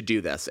to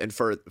do this and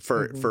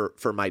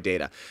for my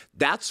data."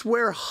 That's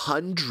where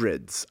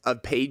hundreds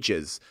of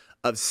pages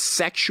of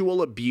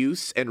sexual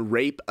abuse and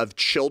rape of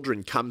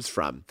children comes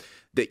from,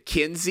 that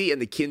Kinsey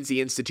and the Kinsey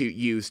Institute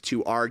used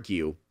to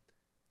argue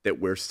that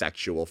we're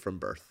sexual from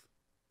birth.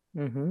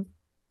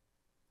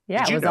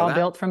 Yeah, Did it you was know all that?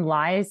 built from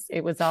lies.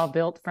 It was all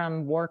built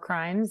from war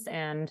crimes,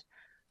 and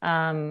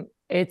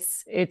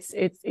it's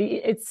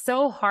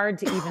so hard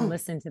to even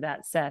listen to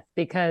that, Seth,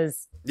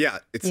 because Yeah,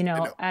 it's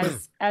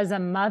as a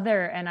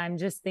mother, and I'm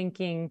just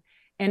thinking,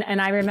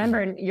 and I remember,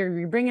 and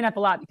you're bringing up a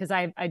lot because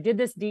I did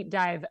this deep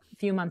dive a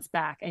few months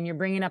back, and you're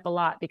bringing up a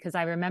lot because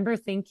I remember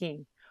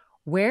thinking,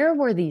 where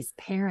were these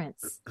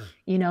parents,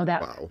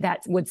 that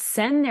would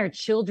send their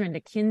children to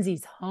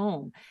Kinsey's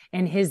home,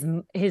 and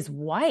his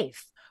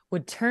wife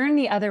would turn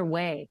the other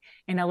way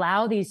and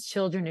allow these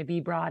children to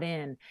be brought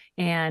in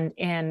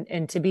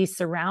and to be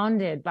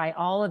surrounded by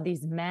all of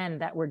these men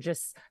that were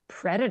just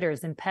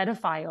predators and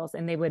pedophiles,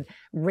 and they would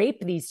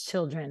rape these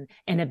children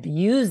and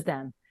abuse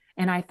them.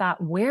 And I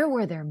thought, where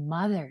were their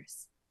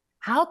mothers?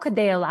 How could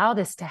they allow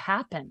this to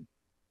happen?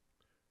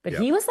 But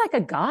he was like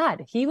a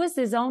god. He was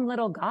his own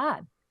little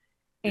god.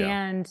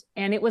 And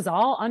it was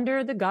all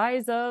under the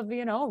guise of,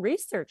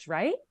 research,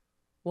 right?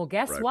 Well,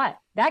 guess what?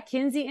 That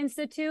Kinsey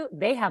Institute,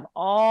 they have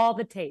all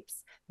the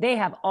tapes. They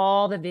have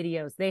all the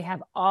videos. They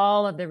have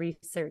all of the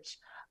research.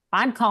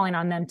 I'm calling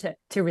on them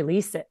to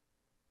release it.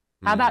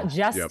 How about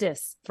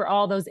justice for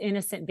all those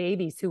innocent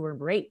babies who were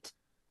raped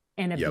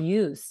and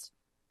abused?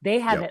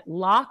 They have it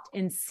locked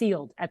and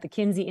sealed at the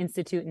Kinsey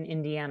Institute in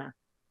Indiana.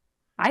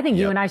 I think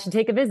you and I should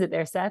take a visit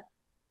there, Seth.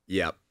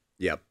 Yep.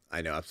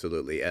 I know,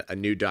 absolutely. A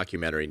new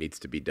documentary needs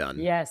to be done.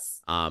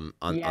 Yes. On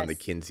the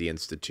Kinsey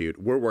Institute.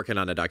 We're working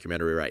on a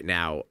documentary right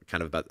now,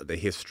 kind of about the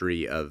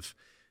history of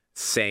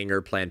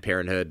Sanger, Planned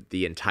Parenthood,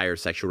 the entire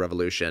sexual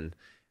revolution,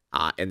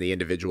 and the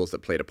individuals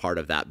that played a part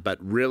of that. But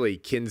really,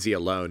 Kinsey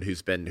alone,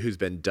 who's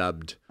been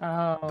dubbed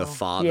the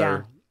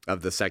father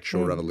of the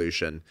sexual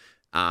revolution,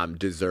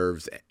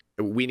 deserves.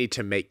 We need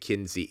to make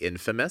Kinsey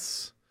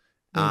infamous.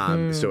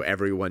 So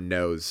everyone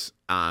knows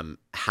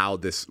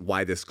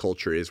why this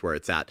culture is where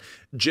it's at.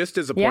 Just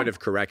as a point of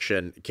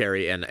correction,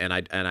 Carrie, and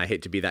I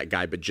hate to be that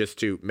guy, but just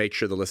to make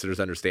sure the listeners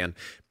understand,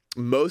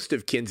 most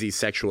of Kinsey's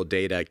sexual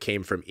data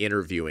came from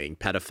interviewing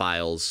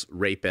pedophiles,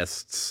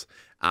 rapists,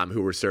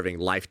 who were serving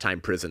lifetime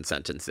prison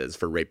sentences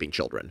for raping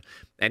children,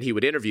 and he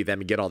would interview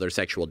them and get all their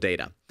sexual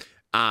data.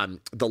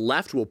 The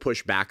left will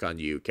push back on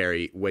you,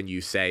 Carrie, when you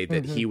say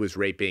that he was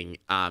raping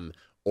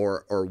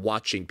or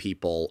watching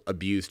people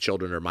abuse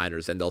children or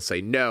minors, and they'll say,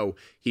 no,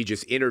 he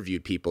just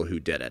interviewed people who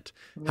did it.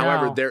 No,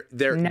 However,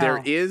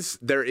 there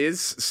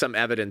is some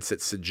evidence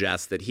that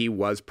suggests that he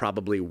was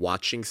probably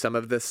watching some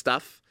of this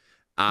stuff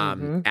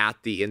at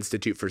the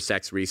Institute for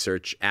Sex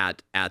Research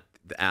at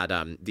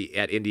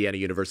Indiana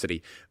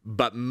University.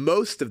 But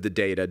most of the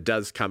data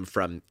does come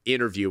from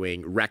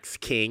interviewing Rex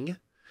King,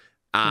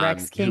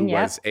 who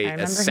was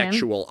a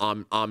sexual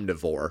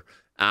omnivore.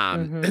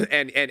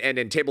 And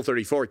in Table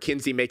 34,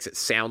 Kinsey makes it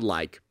sound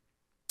like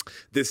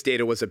this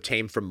data was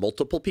obtained from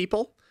multiple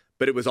people,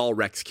 but it was all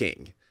Rex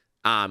King,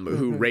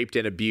 who raped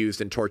and abused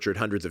and tortured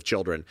hundreds of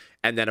children.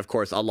 And then, of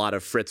course, a lot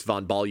of Fritz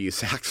von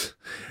Ballusak's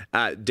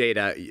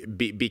data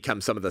become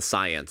some of the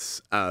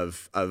science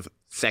of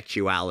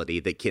sexuality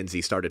that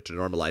Kinsey started to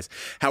normalize.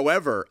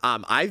 However,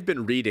 I've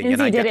been reading...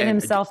 Kinsey did it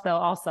himself, though,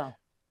 also.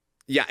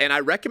 Yeah, and I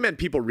recommend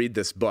people read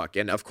this book.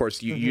 And, of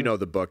course, you know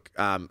the book,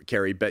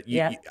 Carrie, but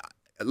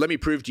let me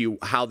prove to you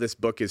how this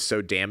book is so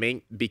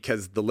damning,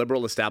 because the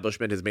liberal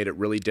establishment has made it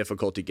really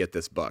difficult to get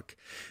this book.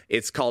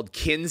 It's called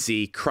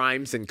Kinsey,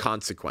 Crimes and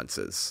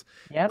Consequences.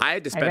 Yep, I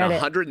had to spend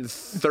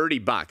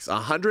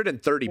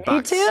 $130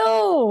 Me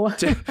too.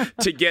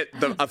 to get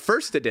a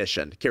first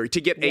edition, Carrie,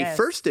 to get a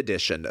first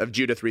edition of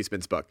Judith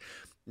Reisman's book.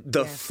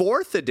 The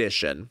fourth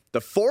edition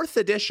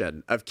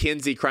of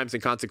Kinsey, Crimes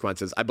and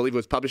Consequences, I believe,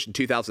 was published in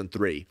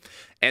 2003,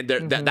 and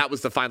that was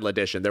the final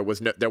edition. There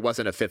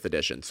wasn't a fifth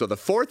edition. So the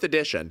fourth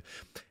edition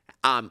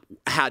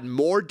had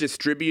more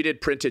distributed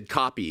printed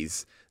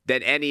copies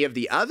than any of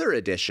the other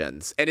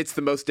editions, and it's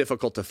the most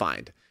difficult to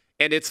find.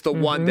 And it's the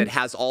one that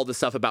has all the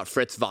stuff about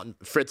Fritz von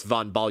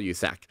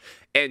Ballusak.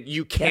 And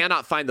you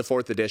cannot find the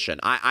fourth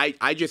edition.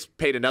 I just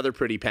paid another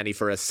pretty penny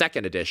for a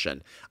second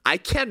edition. I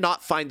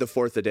cannot find the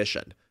fourth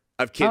edition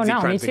of Kinsey,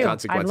 Crimes and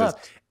Consequences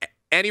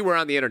anywhere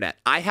on the internet.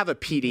 I have a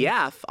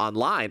PDF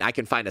online. I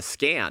can find a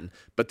scan,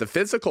 but the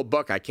physical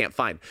book I can't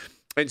find.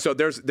 And so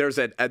there's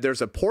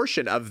a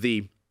portion of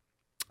the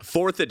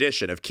fourth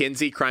edition of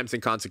Kinsey, Crimes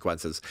and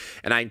Consequences.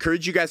 And I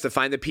encourage you guys to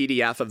find the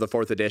PDF of the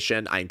fourth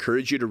edition. I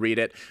encourage you to read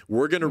it.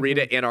 We're going to read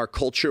it in our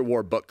Culture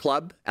War book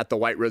club at the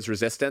White Rose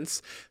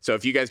Resistance. So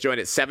if you guys join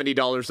at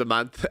 $70 a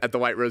month at the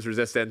White Rose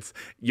Resistance,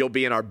 you'll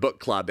be in our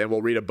book club and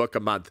we'll read a book a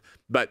month.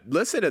 But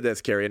listen to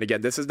this, Carrie. And again,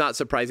 this is not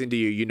surprising to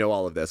you. You know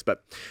all of this.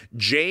 But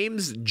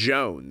James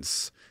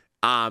Jones,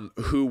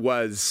 who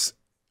was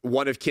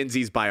one of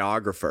Kinsey's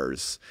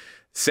biographers,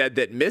 said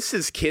that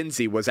Mrs.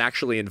 Kinsey was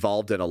actually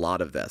involved in a lot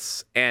of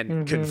this,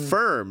 and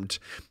confirmed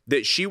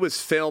that she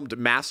was filmed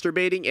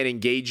masturbating and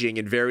engaging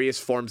in various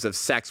forms of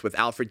sex with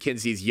Alfred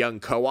Kinsey's young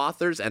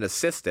co-authors and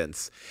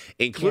assistants,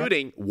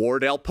 including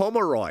Wardell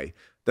Pomeroy,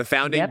 the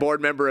founding board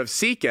member of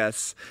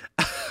SICUS,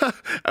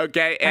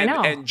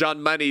 and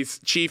John Money's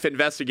chief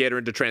investigator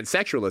into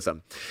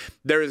transsexualism.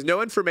 There is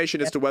no information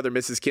as to whether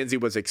Mrs. Kinsey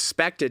was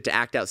expected to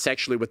act out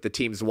sexually with the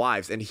team's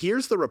wives, and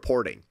here's the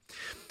reporting.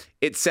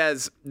 It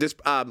says this.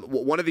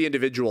 One of the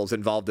individuals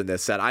involved in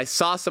this said, "I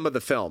saw some of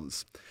the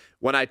films.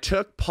 When I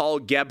took Paul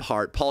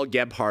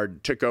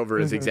Gebhard took over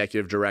as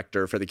executive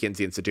director for the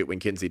Kinsey Institute when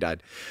Kinsey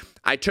died.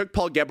 I took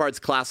Paul Gebhard's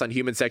class on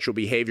human sexual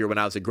behavior when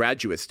I was a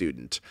graduate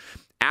student.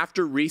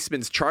 After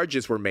Reisman's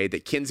charges were made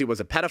that Kinsey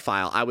was a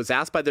pedophile, I was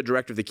asked by the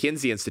director of the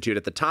Kinsey Institute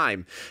at the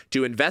time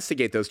to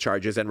investigate those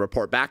charges and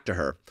report back to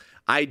her.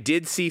 I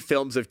did see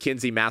films of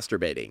Kinsey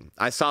masturbating.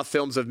 I saw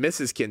films of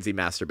Mrs. Kinsey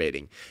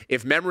masturbating.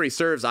 If memory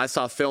serves, I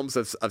saw films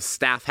of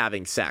staff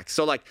having sex."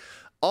 So like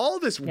all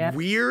this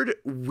weird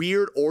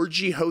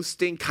orgy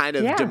hosting kind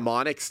of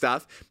demonic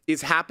stuff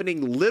is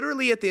happening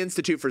literally at the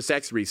Institute for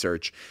Sex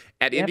Research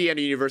at Indiana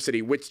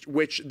University,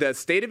 which the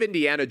state of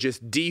Indiana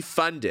just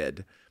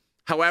defunded.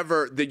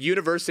 However, the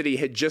university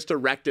had just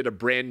erected a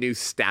brand new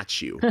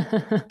statue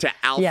to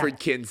Alfred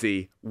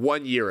Kinsey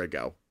 1 year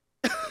ago.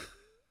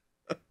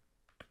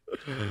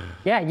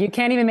 Yeah, you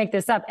can't even make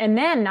this up. And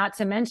then, not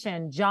to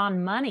mention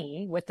John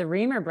Money with the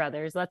Reamer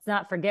brothers. Let's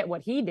not forget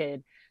what he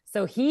did.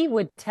 So he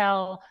would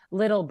tell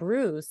little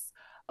Bruce,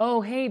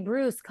 "Oh, hey,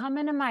 Bruce, come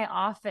into my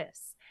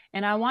office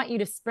and I want you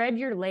to spread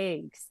your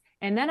legs.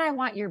 And then I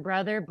want your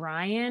brother,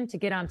 Brian, to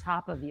get on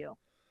top of you.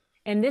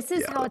 And this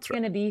is how it's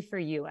going to be for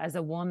you as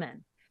a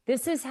woman.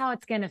 This is how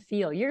it's going to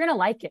feel. You're going to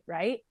like it,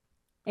 right?"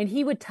 And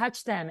he would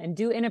touch them and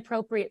do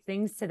inappropriate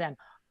things to them,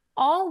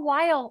 all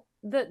while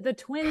the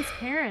twins'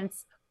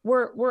 parents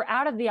were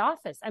out of the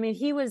office. I mean,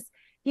 he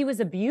was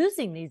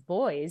abusing these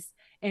boys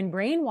and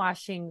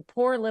brainwashing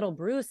poor little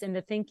Bruce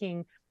into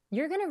thinking,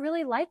 "You're going to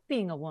really like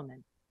being a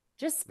woman.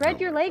 Just spread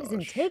your legs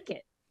and take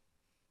it."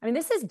 I mean,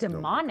 this is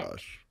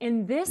demonic.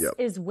 And this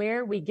is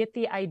where we get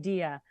the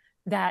idea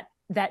that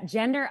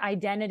gender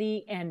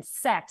identity and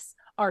sex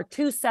are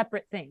two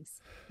separate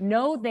things.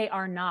 No, they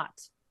are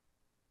not.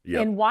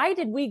 And why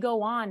did we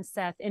go on,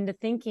 Seth, into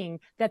thinking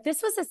that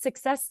this was a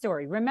success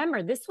story?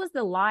 Remember, this was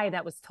the lie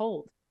that was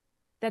told,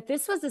 that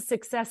this was a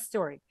success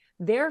story.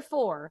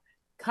 Therefore,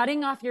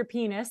 cutting off your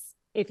penis,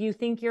 if you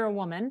think you're a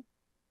woman,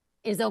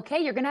 is okay.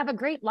 You're going to have a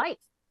great life.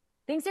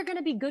 Things are going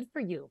to be good for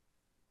you.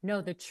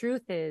 No, the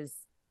truth is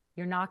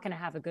you're not going to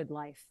have a good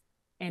life.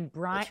 And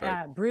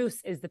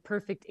Bruce is the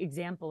perfect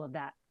example of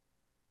that.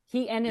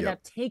 He ended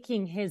up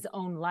taking his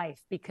own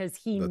life because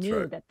he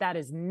knew that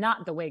is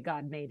not the way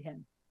God made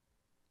him.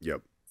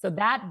 So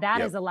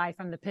that is a lie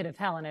from the pit of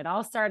hell. And it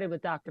all started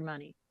with Dr.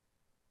 Money.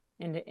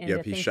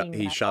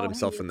 He shot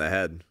himself in the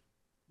head.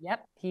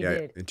 He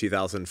did. In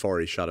 2004,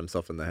 he shot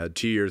himself in the head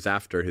 2 years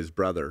after his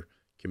brother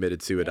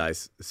committed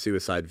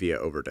suicide via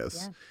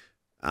overdose.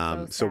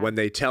 So when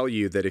they tell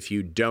you that if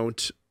you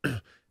don't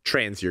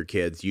trans your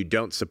kids. You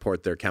don't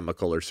support their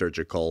chemical or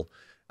surgical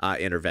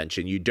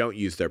intervention. You don't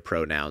use their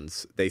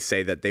pronouns. They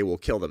say that they will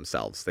kill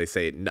themselves. They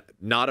say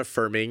not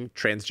affirming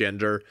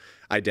transgender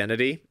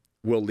identity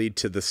will lead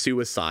to the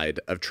suicide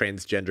of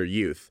transgender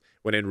youth,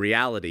 when in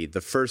reality,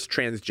 the first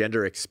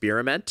transgender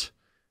experiment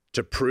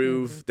to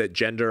prove that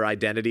gender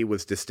identity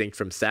was distinct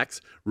from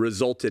sex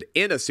resulted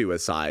in a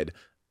suicide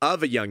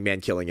of a young man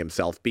killing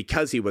himself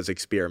because he was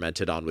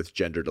experimented on with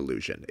gender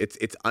delusion.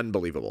 It's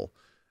unbelievable.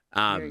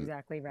 You're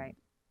exactly right.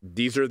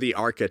 These are the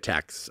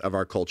architects of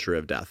our culture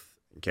of death,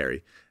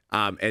 Carrie.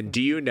 And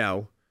do you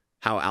know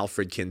how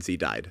Alfred Kinsey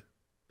died?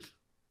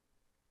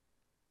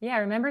 Yeah, I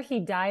remember he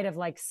died of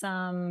like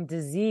some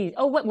disease.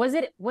 Oh, what was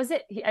it?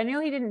 I know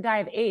he didn't die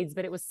of AIDS,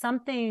 but it was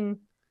something.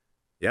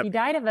 Yep. He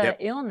died of an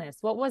illness.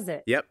 What was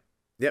it? Yep.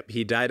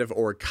 He died of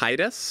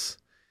orchitis.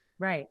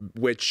 Right.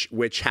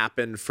 Which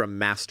happened from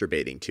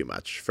masturbating too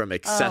much, from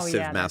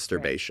excessive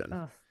masturbation.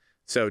 Right.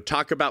 So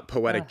talk about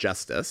poetic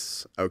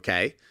justice,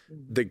 okay?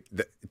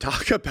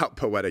 Talk about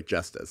poetic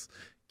justice.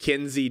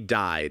 Kinsey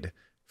died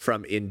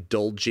from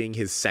indulging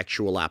his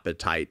sexual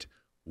appetite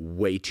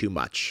way too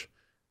much.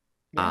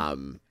 Yeah.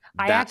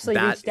 I actually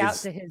reached out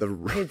to his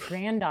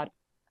granddaughter.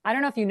 I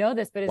don't know if you know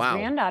this, but his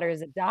granddaughter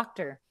is a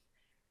doctor.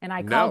 And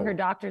I called her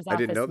doctor's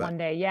office one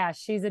day. Yeah,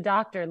 she's a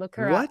doctor. Look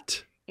her up.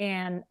 What?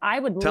 And I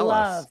would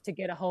love to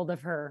get a hold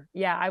of her.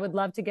 Yeah, I would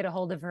love to get a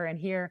hold of her and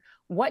hear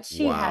what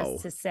she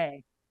has to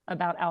say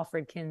about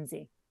Alfred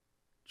Kinsey.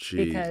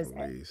 Jeez, because,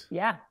 Louise.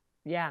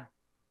 Yeah,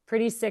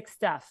 pretty sick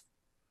stuff.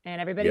 And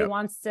everybody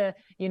wants to,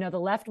 the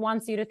left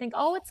wants you to think,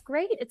 oh, it's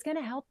great. It's going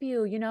to help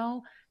you,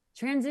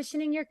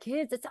 transitioning your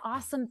kids. It's an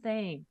awesome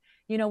thing.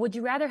 Would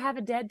you rather have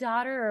a dead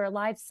daughter or a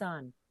live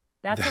son?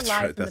 That's a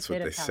lie from the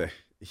pit of hell. Say.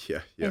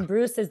 Yeah. And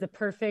Bruce is the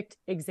perfect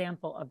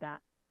example of that.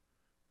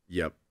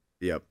 Yep.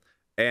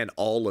 And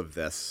all of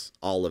this,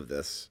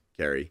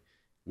 Carrie,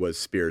 was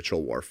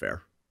spiritual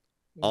warfare.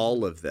 Yeah.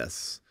 All of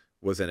this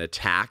was an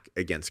attack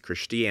against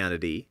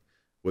Christianity,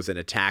 was an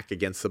attack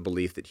against the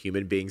belief that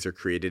human beings are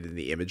created in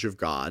the image of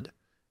God,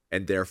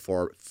 and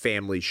therefore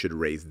families should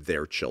raise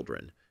their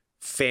children.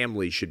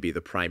 Families should be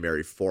the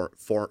primary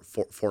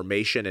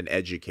formation and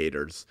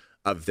educators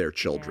of their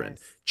children.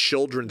 Yes.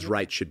 Children's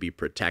rights should be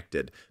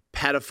protected.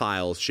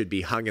 Pedophiles should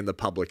be hung in the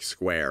public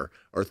square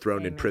or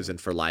thrown in prison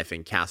for life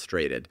and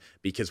castrated,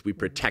 because we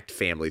protect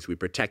families, we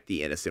protect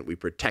the innocent, we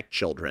protect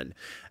children.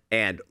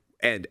 And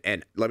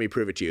let me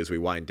prove it to you as we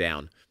wind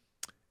down.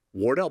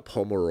 Wardell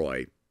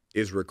Pomeroy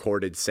is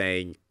recorded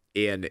saying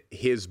in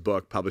his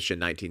book published in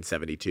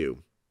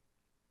 1972,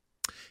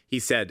 he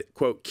said,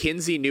 quote,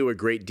 Kinsey knew a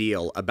great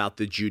deal about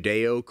the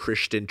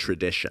Judeo-Christian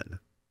tradition.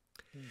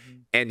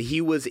 And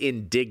he was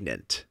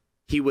indignant.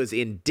 He was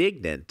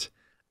indignant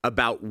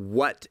about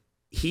what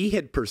he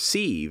had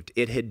perceived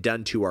it had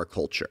done to our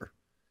culture.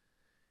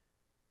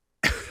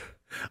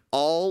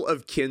 All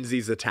of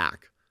Kinsey's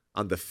attack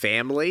on the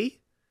family,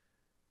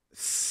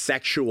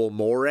 sexual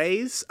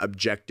mores,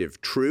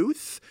 objective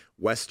truth,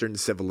 Western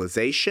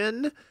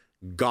civilization,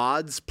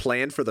 God's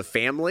plan for the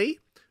family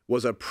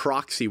was a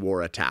proxy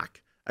war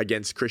attack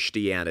against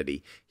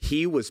Christianity.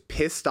 He was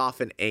pissed off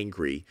and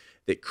angry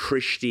that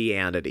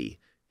Christianity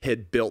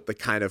had built the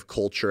kind of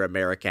culture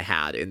America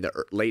had in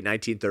the late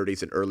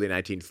 1930s and early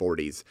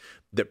 1940s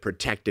that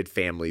protected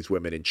families,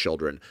 women, and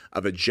children,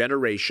 of a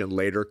generation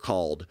later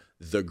called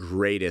the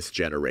greatest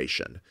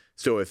generation.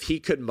 So if he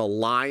could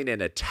malign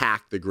and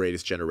attack the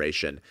greatest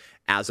generation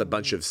as a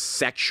bunch of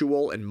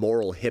sexual and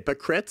moral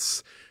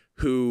hypocrites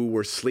who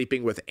were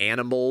sleeping with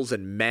animals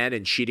and men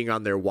and cheating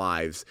on their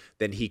wives,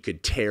 then he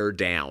could tear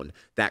down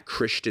that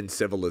Christian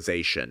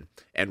civilization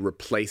and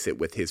replace it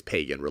with his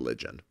pagan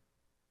religion.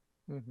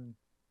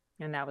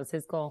 And that was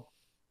his goal.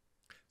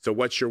 So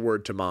what's your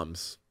word to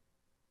moms?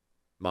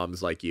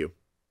 Moms like you.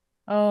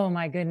 Oh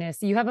my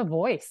goodness. You have a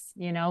voice,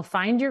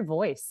 find your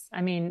voice.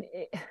 I mean,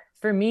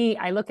 for me,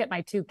 I look at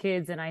my two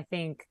kids and I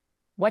think,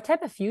 what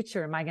type of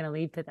future am I going to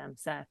leave to them,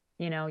 Seth?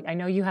 I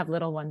know you have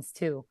little ones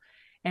too.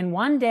 And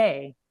one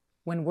day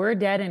when we're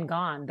dead and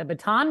gone, the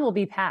baton will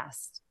be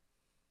passed.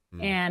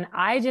 And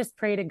I just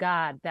pray to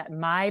God that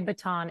my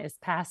baton is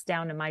passed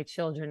down to my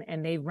children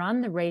and they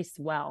run the race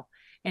well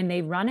and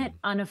they run it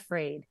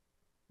unafraid.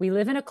 We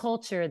live in a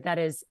culture that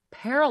is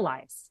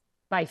paralyzed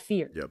by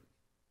fear. Yep.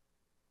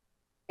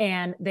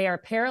 And they are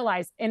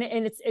paralyzed. And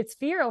it's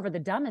fear over the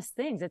dumbest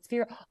things. It's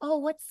fear. Oh,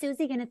 what's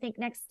Susie going to think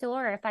next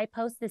door if I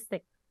post this thing?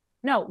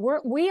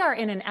 No, we are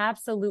in an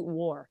absolute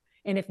war.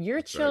 And if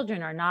your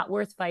children are not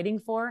worth fighting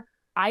for,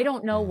 I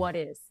don't know what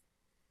is.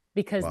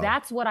 Because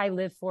that's what I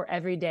live for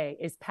every day,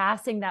 is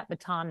passing that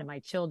baton to my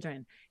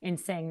children and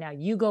saying, now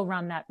you go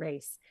run that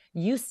race.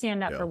 You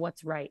stand up for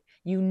what's right.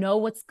 You know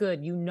what's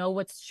good. You know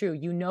what's true.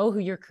 You know who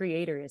your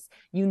creator is.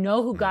 You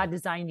know who God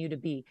designed you to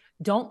be.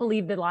 Don't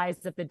believe the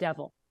lies of the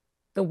devil.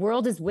 The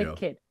world is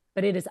wicked,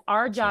 but it is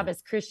our job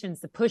as Christians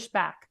to push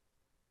back.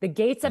 The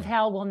gates of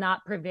hell will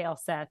not prevail,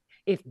 Seth,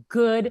 if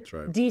good,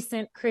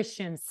 decent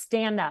Christians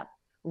stand up,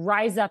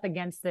 rise up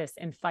against this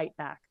and fight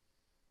back.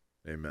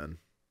 Amen.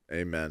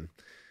 Amen.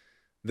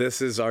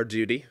 This is our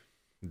duty.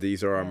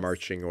 These are our Yes.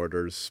 marching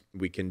orders.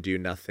 We can do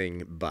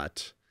nothing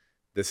but.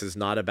 This is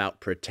not about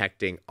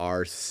protecting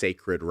our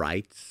sacred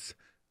rights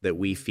that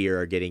we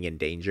fear are getting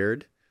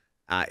endangered.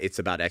 It's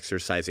about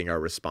exercising our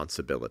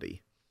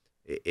responsibility.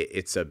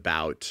 It's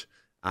about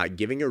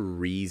giving a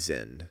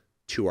reason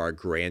to our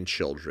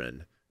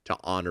grandchildren to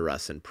honor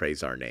us and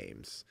praise our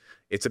names.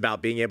 It's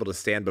about being able to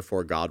stand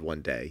before God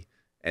one day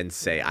and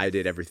say, Yes. I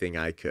did everything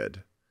I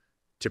could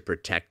to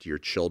protect your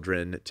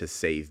children, to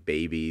save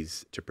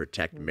babies, to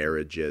protect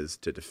marriages,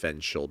 to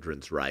defend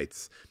children's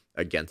rights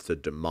against a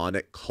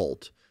demonic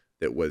cult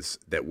that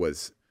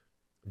was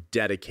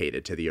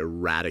dedicated to the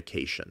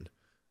eradication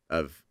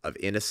of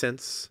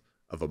innocence,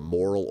 of a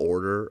moral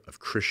order, of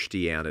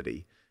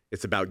Christianity.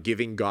 It's about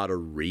giving God a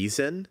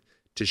reason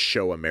to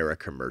show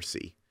America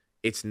mercy.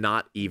 It's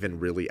not even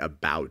really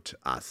about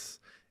us.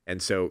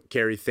 And so,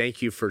 Carrie,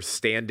 thank you for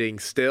standing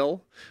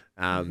still.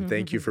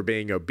 Thank you for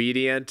being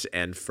obedient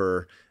and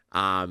for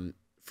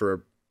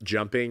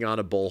jumping on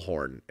a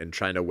bullhorn and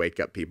trying to wake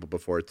up people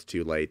before it's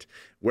too late.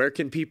 Where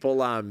can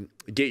people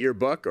get your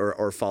book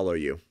or follow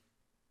you?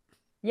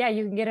 Yeah,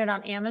 you can get it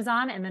on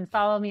Amazon, and then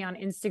follow me on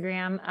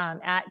Instagram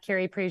at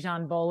Carrie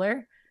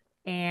Prejean-Boller,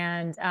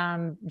 and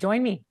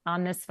join me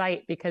on this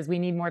fight, because we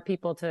need more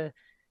people to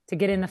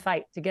get in the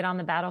fight, to get on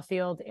the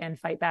battlefield and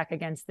fight back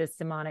against this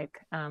demonic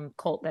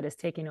cult that is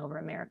taking over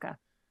America.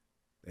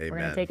 Amen. We're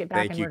going to take it back.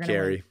 Thank and you, we're going to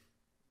Carrie. win.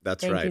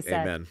 That's Thank right. you, Seth.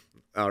 Amen.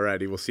 All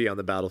righty. We'll see you on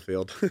the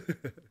battlefield.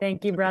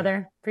 Thank you,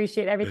 brother.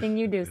 Appreciate everything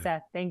you do,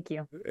 Seth. Thank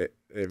you.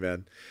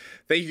 Amen.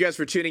 Thank you guys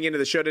for tuning into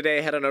the show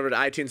today. Head on over to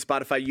iTunes,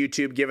 Spotify,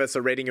 YouTube. Give us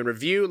a rating and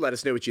review. Let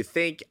us know what you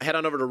think. Head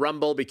on over to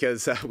Rumble,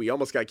 because we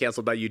almost got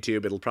canceled by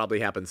YouTube. It'll probably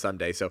happen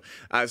someday. So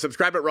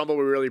subscribe at Rumble.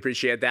 We really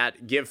appreciate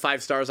that. Give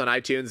 5 stars on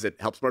iTunes. It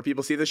helps more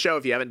people see the show.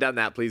 If you haven't done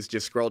that, please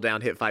just scroll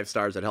down, hit 5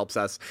 stars. It helps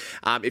us.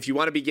 If you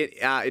want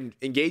to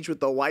engage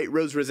with the White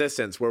Rose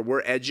Resistance, where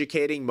we're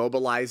educating,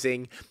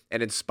 mobilizing,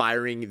 and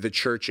inspiring the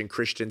church and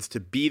Christians to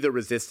be the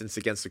resistance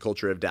against the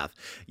culture of death.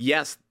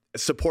 Yes,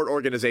 support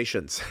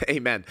organizations.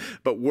 Amen.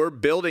 But we're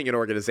building an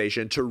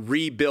organization to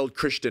rebuild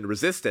Christian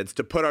resistance,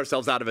 to put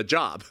ourselves out of a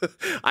job.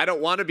 I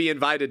don't want to be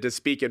invited to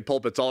speak in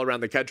pulpits all around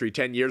the country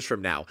 10 years from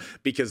now,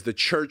 because the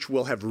church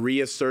will have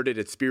reasserted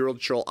its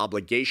spiritual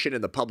obligation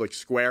in the public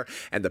square,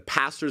 and the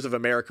pastors of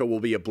America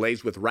will be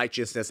ablaze with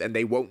righteousness, and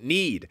they won't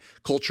need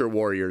culture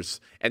warriors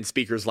and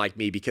speakers like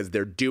me, because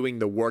they're doing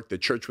the work the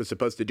church was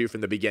supposed to do from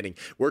the beginning.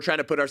 We're trying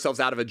to put ourselves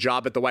out of a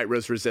job at the White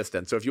Rose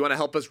Resistance. So if you want to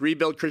help us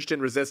rebuild Christian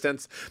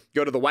resistance,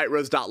 go to the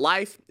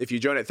whiterose.life. If you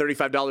join at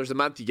 $35 a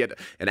month, you get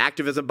an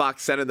activism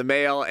box sent in the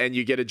mail, and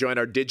you get to join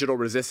our digital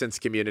resistance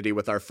community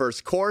with our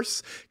first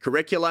course,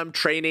 curriculum,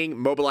 training,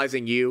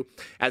 mobilizing you.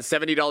 At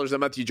 $70 a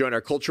month, you join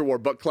our Culture War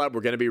book club.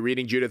 We're going to be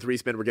reading Judith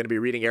Reisman. We're going to be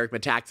reading Eric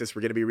Metaxas.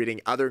 We're going to be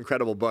reading other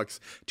incredible books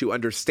to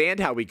understand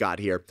how we got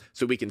here,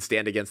 so we can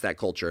stand against that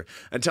culture.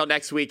 Until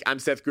next week, I'm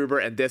Seth Gruber,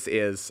 and this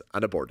is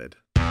Unaborted.